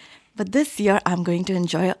 But this year, I'm going to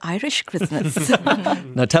enjoy Irish Christmas.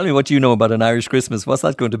 Now, tell me what you know about an Irish Christmas. What's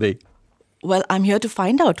that going to be? Well, I'm here to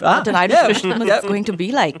find out what an Irish Christmas is going to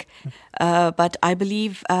be like. But I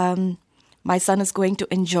believe my son is going to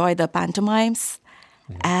enjoy the pantomimes.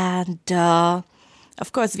 And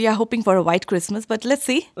of course, we are hoping for a white Christmas, but let's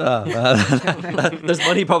see. There's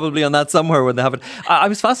money probably on that somewhere when they have it. I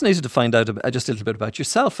was fascinated to find out just a little bit about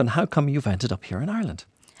yourself and how come you've ended up here in Ireland.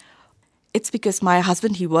 It's because my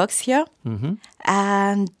husband, he works here.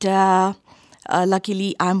 And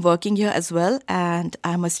luckily, I'm working here as well. And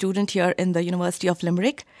I'm a student here in the University of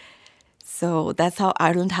Limerick. So that's how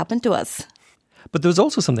Ireland happened to us. But there was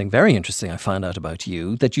also something very interesting I found out about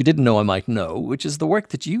you that you didn't know I might know, which is the work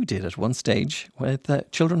that you did at one stage with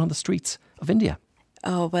children on the streets of India.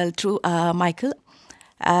 Oh, well, true, Michael.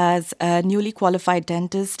 As a newly qualified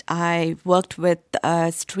dentist, I worked with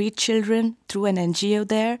street children through an NGO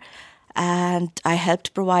there, and I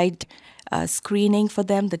helped provide screening for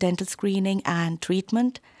them, the dental screening and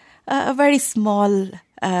treatment. A very small,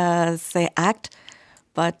 act,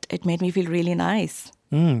 but it made me feel really nice.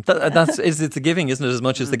 It's the giving, isn't it, as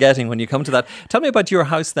much as the getting when you come to that. Tell me about your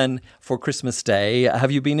house then for Christmas Day.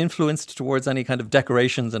 Have you been influenced towards any kind of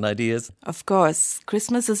decorations and ideas? Of course.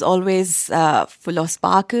 Christmas is always full of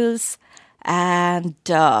sparkles, and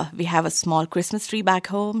we have a small Christmas tree back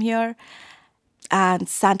home here. And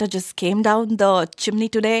Santa just came down the chimney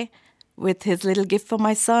today with his little gift for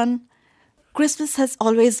my son. Christmas has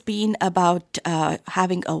always been about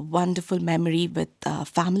having a wonderful memory with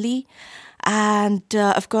family. And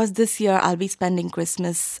of course, this year I'll be spending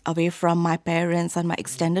Christmas away from my parents and my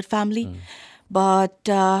extended family. But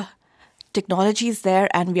technology is there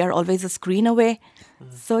and we are always a screen away.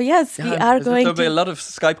 So yes, we are going to... There'll be a lot of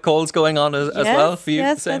Skype calls going on as well for you.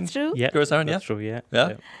 Yes, that's true. Yeah, Gurusharan, that's true,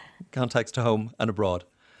 yeah. Contacts to home and abroad.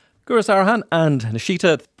 Gurusharan and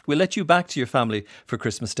Nishita, we'll let you back to your family for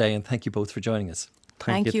Christmas Day, and thank you both for joining us.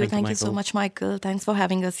 Thank you so much, Michael. Thanks for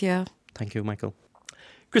having us here. Thank you, Michael.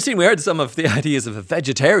 Christine, we heard some of the ideas of a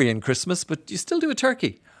vegetarian Christmas, but you still do a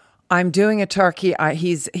turkey. I'm doing a turkey.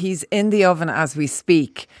 He's in the oven as we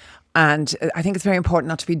speak. And I think it's very important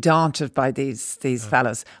not to be daunted by these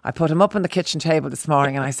fellas. I put him up on the kitchen table this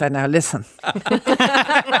morning and I said, now listen.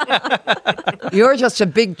 You're just a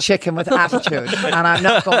big chicken with attitude, and I'm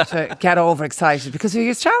not going to get overexcited because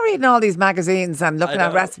you start reading all these magazines and looking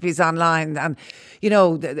at recipes online, and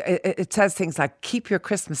it says things like keep your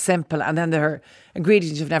Christmas simple, and then there are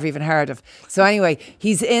ingredients you've never even heard of. So anyway,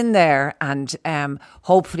 he's in there, and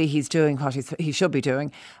hopefully he's doing what he should be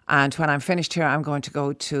doing. And when I'm finished here, I'm going to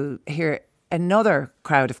go to hear another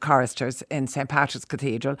crowd of choristers in St. Patrick's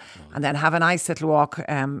Cathedral, and then have a nice little walk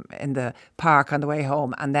in the park on the way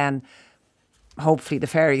home, and then hopefully the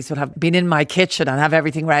fairies will have been in my kitchen and have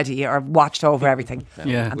everything ready or watched over everything.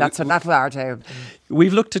 Yeah. And that's our day.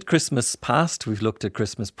 We've looked at Christmas past, we've looked at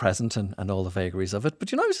Christmas present and all the vagaries of it.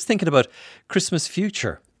 But, I was just thinking about Christmas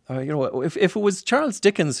future. If it was Charles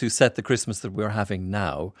Dickens who set the Christmas that we're having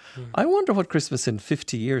now, I wonder what Christmas in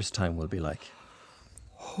 50 years' time will be like.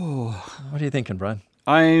 What are you thinking, Brian?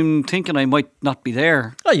 I'm thinking I might not be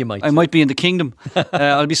there. Oh, you might. I might be in the kingdom.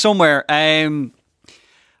 I'll be somewhere.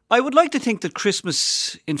 I would like to think that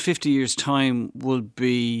Christmas in 50 years' time will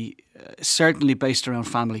be certainly based around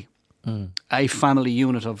family. A family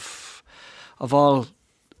unit of all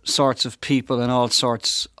sorts of people and all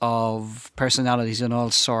sorts of personalities and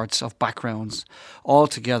all sorts of backgrounds, all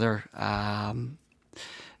together,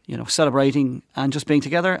 celebrating and just being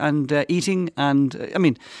together and eating.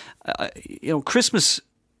 And Christmas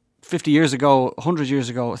 50 years ago, 100 years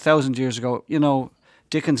ago, 1,000 years ago,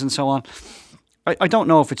 Dickens and so on. I don't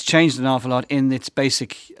know if it's changed an awful lot in its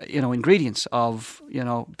basic, ingredients of,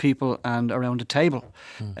 people and around a table.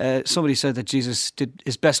 Somebody said that Jesus did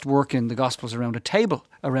his best work in the Gospels around a table,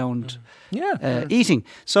 around eating.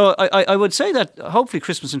 So I would say that hopefully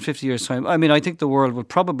Christmas in 50 years' time, I think the world will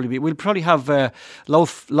probably we'll probably have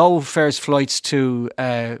low fares flights to,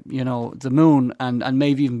 the moon and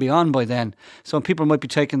maybe even beyond by then. So people might be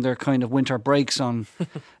taking their kind of winter breaks on,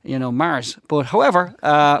 Mars. But however,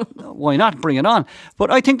 why not bring it on? But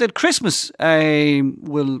I think that Christmas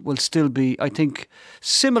will still be, I think,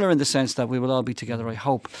 similar in the sense that we will all be together, I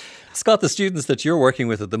hope. Scott, the students that you're working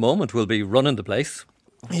with at the moment will be running the place.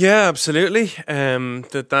 Yeah, absolutely.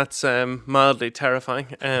 That's mildly terrifying,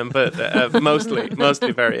 but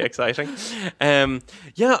mostly very exciting.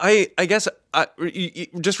 I guess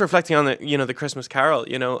just reflecting on the Christmas Carol.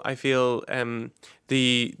 I feel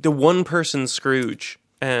the one person Scrooge.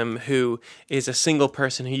 Who is a single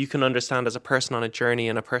person who you can understand as a person on a journey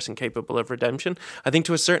and a person capable of redemption, I think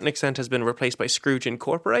to a certain extent has been replaced by Scrooge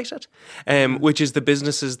Incorporated, which is the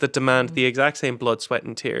businesses that demand the exact same blood, sweat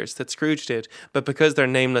and tears that Scrooge did, but because they're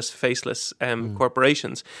nameless, faceless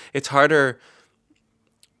corporations, it's harder.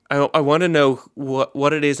 I want to know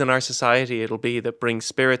what it is in our society it'll be that brings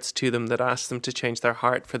spirits to them, that asks them to change their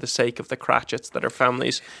heart for the sake of the Cratchits that are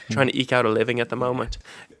families trying to eke out a living at the moment.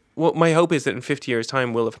 Well, my hope is that in 50 years'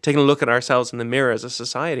 time, we'll have taken a look at ourselves in the mirror as a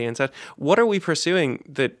society and said, what are we pursuing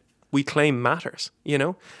that we claim matters?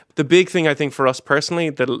 The big thing I think for us personally,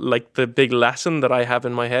 the big lesson that I have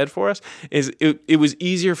in my head for us is it was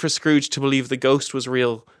easier for Scrooge to believe the ghost was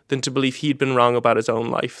real than to believe he'd been wrong about his own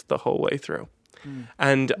life the whole way through.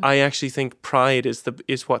 And I actually think pride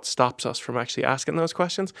is what stops us from actually asking those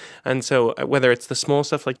questions. And so whether it's the small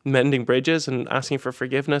stuff like mending bridges and asking for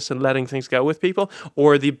forgiveness and letting things go with people,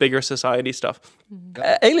 or the bigger society stuff.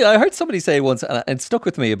 Aileen, I heard somebody say once, and it stuck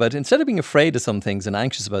with me, about instead of being afraid of some things and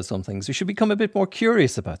anxious about some things, we should become a bit more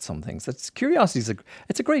curious about some things. Curiosity is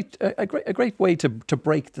a great way to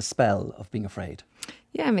break the spell of being afraid.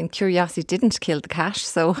 Yeah, curiosity didn't kill the cat,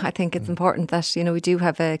 so I think it's important that, we do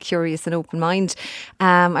have a curious and open mind.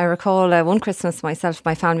 I recall one Christmas my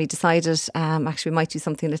family decided actually we might do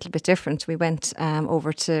something a little bit different. We went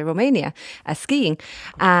over to Romania skiing.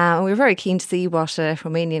 We were very keen to see what a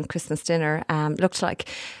Romanian Christmas dinner looked like.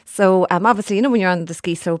 So obviously, when you're on the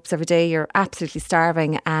ski slopes every day, you're absolutely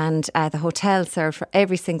starving, and the hotel served for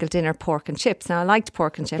every single dinner pork and chips. Now, I liked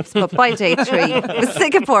pork and chips, but by day 3, I was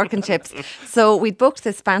sick of pork and chips. So we'd booked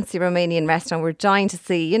this fancy Romanian restaurant. We're dying to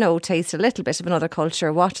see, taste a little bit of another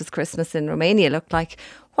culture. What does Christmas in Romania look like?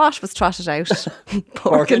 What was trotted out?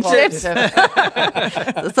 Pork and chips.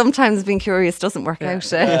 So sometimes being curious doesn't work out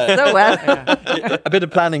so well. A bit of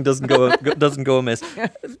planning doesn't go amiss.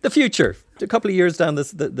 The future, a couple of years down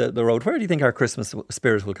the road, where do you think our Christmas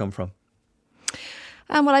spirit will come from?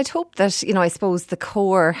 Well, I'd hope that, I suppose the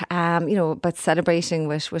core, about celebrating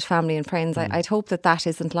with family and friends, I'd hope that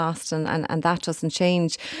isn't lost and that doesn't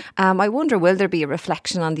change. I wonder, will there be a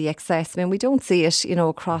reflection on the excess? We don't see it,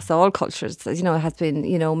 across all cultures, as, it has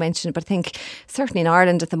been, mentioned. But I think certainly in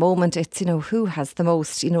Ireland at the moment, it's, who has the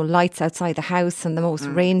most, lights outside the house and the most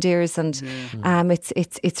reindeers. And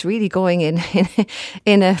it's really going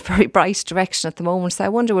in a very bright direction at the moment. So I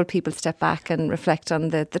wonder, will people step back and reflect on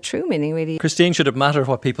the true meaning, really? Christine, should it matter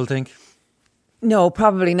what people think? No,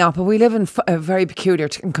 probably not. But we live in very peculiar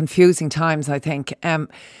and confusing times, I think,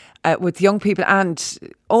 with young people and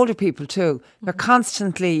older people too. They're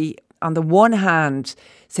constantly, on the one hand,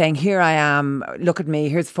 saying, "Here I am, look at me,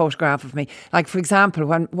 here's a photograph of me." Like, for example,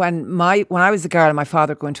 when I was a girl and my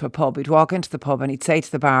father would go into a pub, he'd walk into the pub and he'd say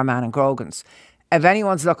to the barman in Grogan's, "If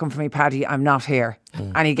anyone's looking for me, Paddy, I'm not here."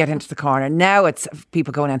 And he'd get into the corner. Now it's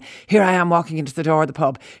people going in, "Here I am walking into the door of the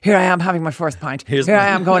pub. Here I am having my first pint. Here I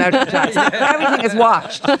am going out to the tracks." Everything is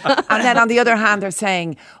watched. And then on the other hand, they're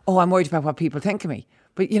saying, "Oh, I'm worried about what people think of me."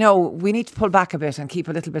 But, we need to pull back a bit and keep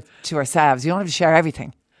a little bit to ourselves. You don't have to share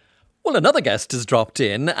everything. Well, another guest has dropped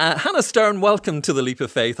in. Hannah Stern, welcome to the Leap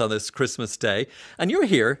of Faith on this Christmas Day. And you're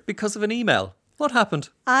here because of an email. What happened?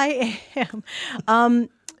 I am.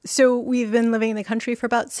 So we've been living in the country for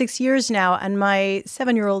about 6 years now, and my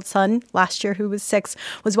 7-year-old son, last year, who was 6,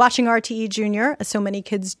 was watching RTE Junior, as so many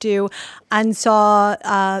kids do, and saw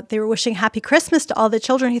they were wishing Happy Christmas to all the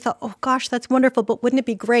children. He thought, "Oh gosh, that's wonderful, but wouldn't it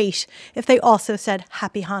be great if they also said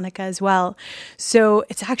Happy Hanukkah as well?" So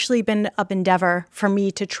it's actually been an endeavour for me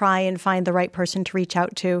to try and find the right person to reach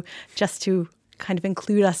out to, just to kind of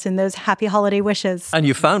include us in those happy holiday wishes. And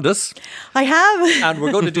you found us. I have. And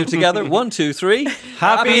we're going to do together 1, 2, 3.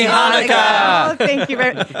 Happy Hanukkah! Oh, thank you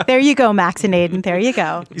very much. There you go, Max and Aidan. There you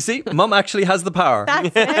go. You see, Mum actually has the power. That's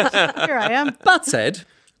it. Here I am. That said,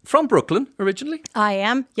 from Brooklyn originally. I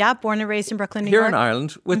am. Yeah, born and raised in Brooklyn, New Here York. in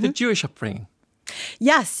Ireland with a Jewish upbringing.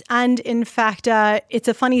 Yes, and in fact, it's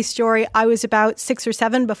a funny story. I was about 6 or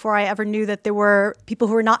 7 before I ever knew that there were people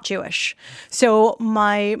who were not Jewish. So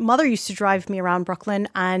my mother used to drive me around Brooklyn,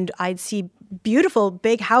 and I'd see beautiful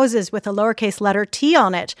big houses with a lowercase letter T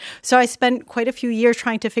on it. So I spent quite a few years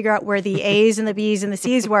trying to figure out where the A's and the B's and the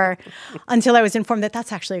C's were, until I was informed that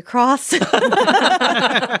that's actually a cross.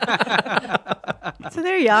 So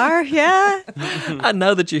there you are, yeah. And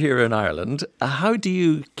now that you're here in Ireland, how do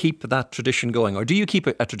you keep that tradition going? Or do you keep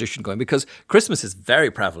a tradition going? Because Christmas is very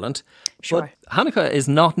prevalent. Sure. But Hanukkah is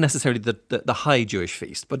not necessarily the high Jewish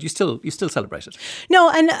feast, but you still celebrate it. No,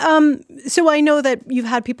 and so I know that you've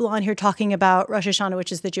had people on here talking about Rosh Hashanah,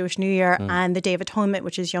 which is the Jewish New Year, and the Day of Atonement,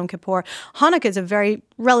 which is Yom Kippur. Hanukkah is a very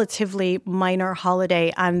relatively minor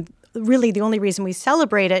holiday, and really the only reason we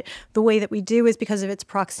celebrate it the way that we do is because of its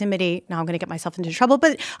proximity. Now I'm going to get myself into trouble,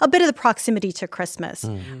 but a bit of the proximity to Christmas.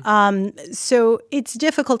 So it's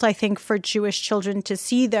difficult, I think, for Jewish children to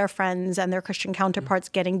see their friends and their Christian counterparts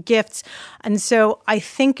getting gifts. And so I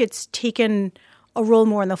think it's taken a role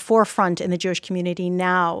more in the forefront in the Jewish community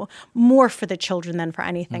now, more for the children than for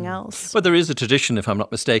anything else. But there is a tradition, if I'm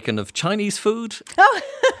not mistaken, of Chinese food. Oh,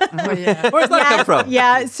 yeah. Where's that come from?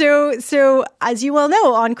 Yeah, so as you well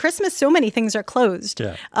know, on Christmas, so many things are closed.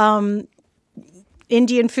 Yeah.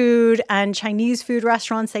 Indian food and Chinese food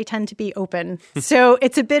restaurants, they tend to be open. So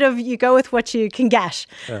it's a bit of, you go with what you can get.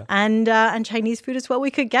 Yeah. And Chinese food is what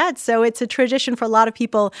we could get. So it's a tradition for a lot of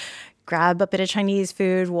people. Grab a bit of Chinese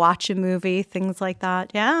food, watch a movie, things like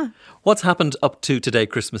that. Yeah. What's happened up to today,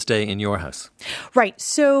 Christmas Day, in your house? Right.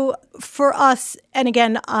 So for us, and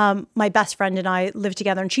again, my best friend and I live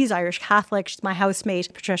together, and she's Irish Catholic. She's my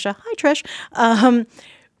housemate, Patricia. Hi, Trish.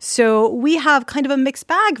 So we have kind of a mixed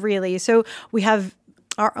bag, really. So we have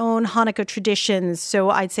our own Hanukkah traditions. So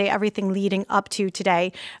I'd say everything leading up to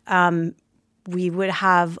today, we would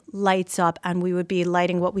have lights up and we would be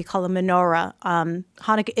lighting what we call a menorah.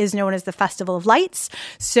 Hanukkah is known as the Festival of Lights.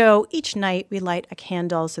 So each night we light a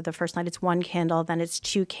candle. So the first night it's 1 candle, then it's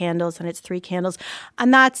 2 candles, then it's 3 candles.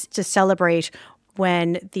 And that's to celebrate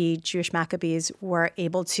when the Jewish Maccabees were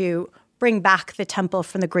able to bring back the temple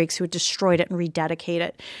from the Greeks who had destroyed it and rededicate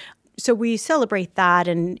it. So we celebrate that,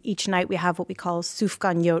 and each night we have what we call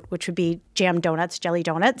sufganiyot, which would be jam donuts, jelly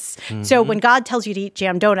donuts. Mm-hmm. So when God tells you to eat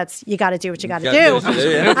jam donuts, you got to do what you got to do.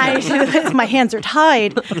 My hands are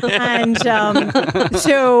tied. And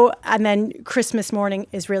and then Christmas morning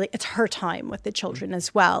is really, it's her time with the children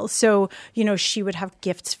as well. So, she would have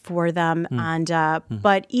gifts for them.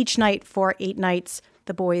 But each night for 8 nights,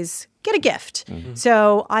 the boys get a gift. Mm-hmm.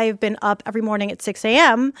 So I've been up every morning at 6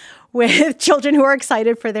 a.m. with children who are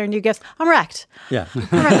excited for their new gifts. I'm wrecked. Yeah.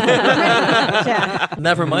 Yeah.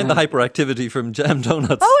 Never mind the hyperactivity from jam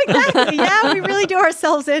donuts. Oh, exactly. Yeah, we really do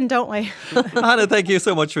ourselves in, don't we? Hannah, thank you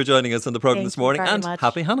so much for joining us on the programme this morning. And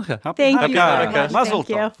Happy Hanukkah. Thank you very much. Mazel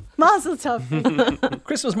Thank you. Mazel tov.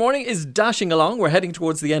 Christmas morning is dashing along. We're heading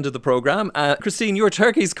towards the end of the programme. Christine, your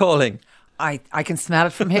turkey's calling. I can smell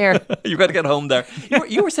it from here. You've got to get home there.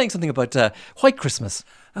 You were saying something about White Christmas.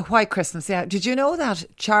 A White Christmas, yeah. Did you know that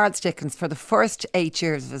Charles Dickens, for the first 8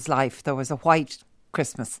 years of his life, there was a White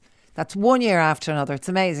Christmas? That's 1 year after another. It's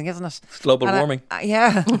amazing, isn't it? It's global warming.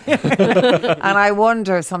 Yeah. And I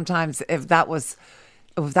wonder sometimes if that was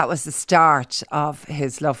the start of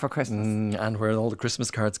his love for Christmas. And where all the Christmas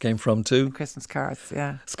cards came from too. Christmas cards,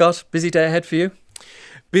 yeah. Scott, busy day ahead for you?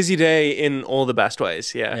 Busy day in all the best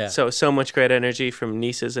ways, yeah. So much great energy from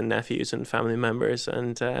nieces and nephews and family members,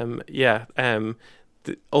 and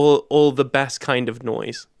all the best kind of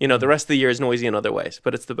noise. You know, the rest of the year is noisy in other ways,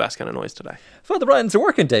 but it's the best kind of noise today. Father Bryan, it's a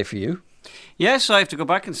working day for you. Yes, I have to go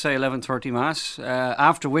back and say 11:30 Mass,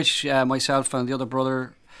 after which myself and the other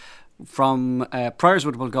brother from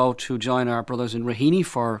Priorswood will go to join our brothers in Raheny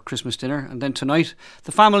for Christmas dinner, and then tonight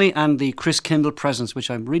the family and the Chris Kindle presents, which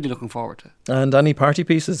I'm really looking forward to. And any party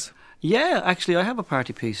pieces? Yeah, actually I have a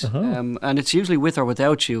party piece, and it's usually With or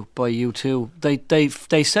Without You by U2.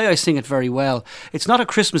 They say I sing it very well. It's not a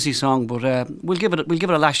Christmassy song, but we'll give it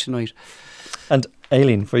a lash tonight. And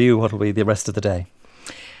Aileen, for you, what will be the rest of the day?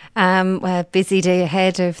 A busy day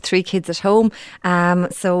ahead. I have 3 kids at home,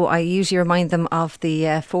 so I usually remind them of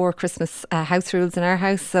the 4 Christmas house rules in our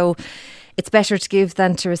house. So it's better to give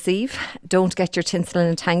than to receive. Don't get your tinsel in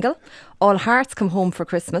a tangle. All hearts come home for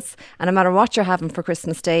Christmas, and no matter what you're having for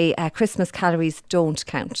Christmas Day, Christmas calories don't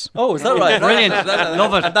count. Oh, is that right? Brilliant.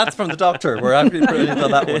 Love it. And that's from the doctor. We're actually brilliant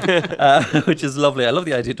on that one, which is lovely. I love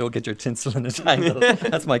the idea, don't get your tinsel in a tangle.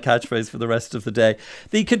 That's my catchphrase for the rest of the day.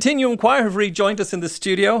 The Continuum Choir have rejoined us in the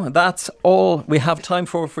studio. That's all we have time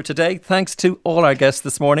for today. Thanks to all our guests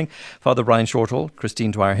this morning, Father Bryan Shortall,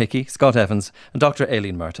 Christine Dwyer Hickey, Scott Evans and Dr.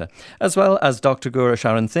 Aileen Murtagh, as well as Dr.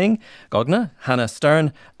 Gurusharan Singh Gogna, Hannah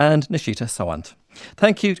Stern and Nishita Sawant.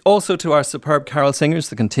 Thank you also to our superb carol singers,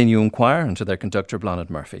 the Continuum Choir, and to their conductor, Blanaid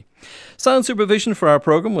Murphy. Sound supervision for our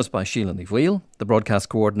programme was by Sheila Wheel. The broadcast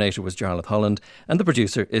coordinator was Jarlath Holland, and the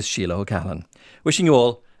producer is Sheila O'Callaghan. Wishing you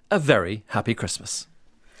all a very happy Christmas.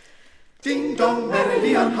 Ding dong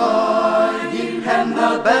merrily on high, in hen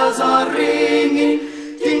the bells are ringing.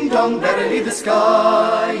 Ding dong merrily the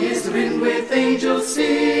sky is rimmed with angels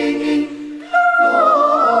singing.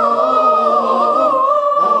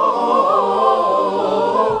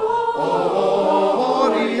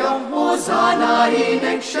 Hosanna in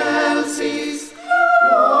excelsis.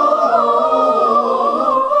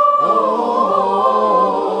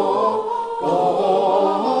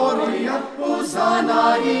 Gloria,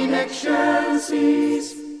 Hosanna in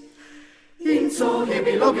excelsis. In so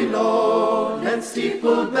below, let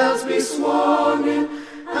steeple bells be swunging,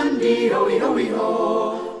 and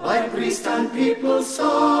E-ho, by priest and people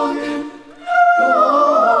songing.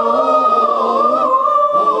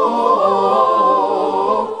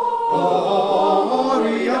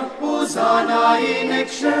 Hosanna in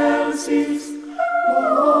excelsis.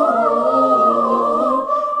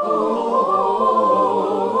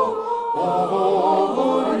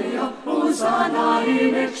 Hosanna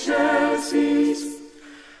in excelsis.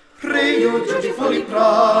 Pray you dutifully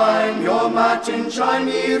prime your matin chime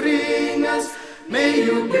ye ringers. May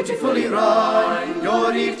you beautifully rhyme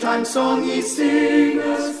your eve-time song ye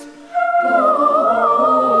singers.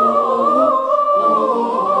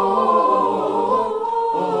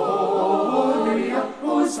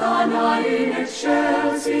 Hosanna in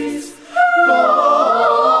excelsis.